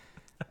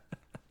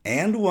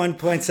 And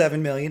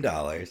 $1.7 million.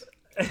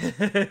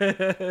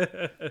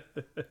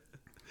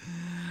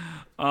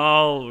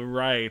 All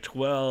right.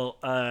 Well,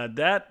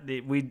 that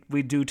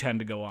we do tend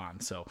to go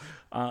on. So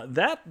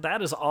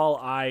that is all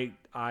I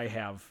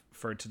have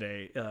for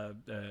today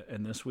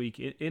and this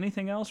week.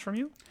 Anything else from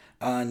you?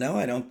 No,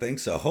 I don't think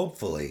so.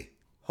 Hopefully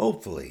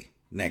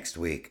next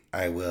week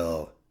I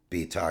will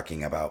be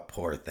talking about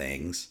Poor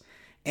Things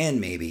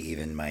and maybe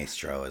even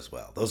Maestro as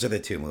well. Those are the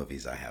two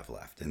movies I have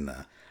left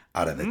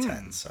out of the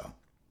 10. So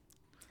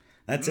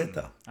that's it,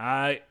 though.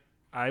 I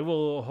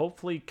will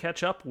hopefully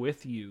catch up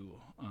with you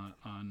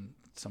on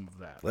some of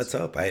that. Let's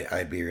hope.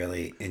 I'd be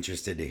really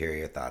interested to hear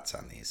your thoughts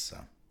on these. So,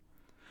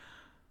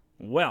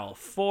 well,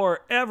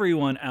 for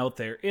everyone out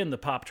there in the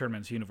Pop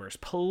Tournaments universe,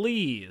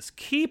 please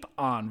keep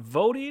on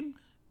voting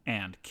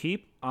and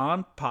keep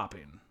on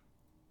popping.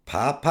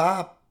 Pop,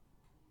 pop.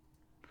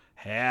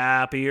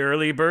 Happy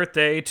early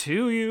birthday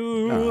to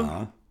you.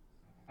 Aww.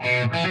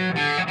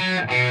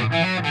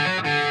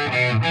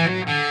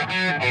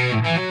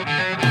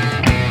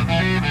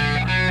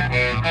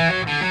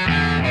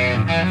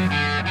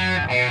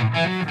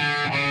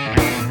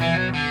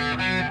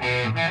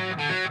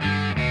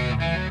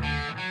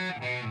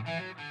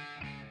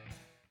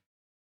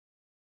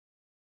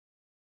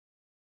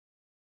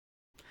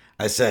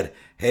 I said,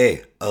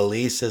 hey,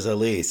 Elise is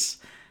Elise.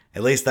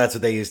 At least that's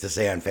what they used to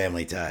say on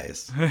Family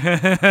Ties.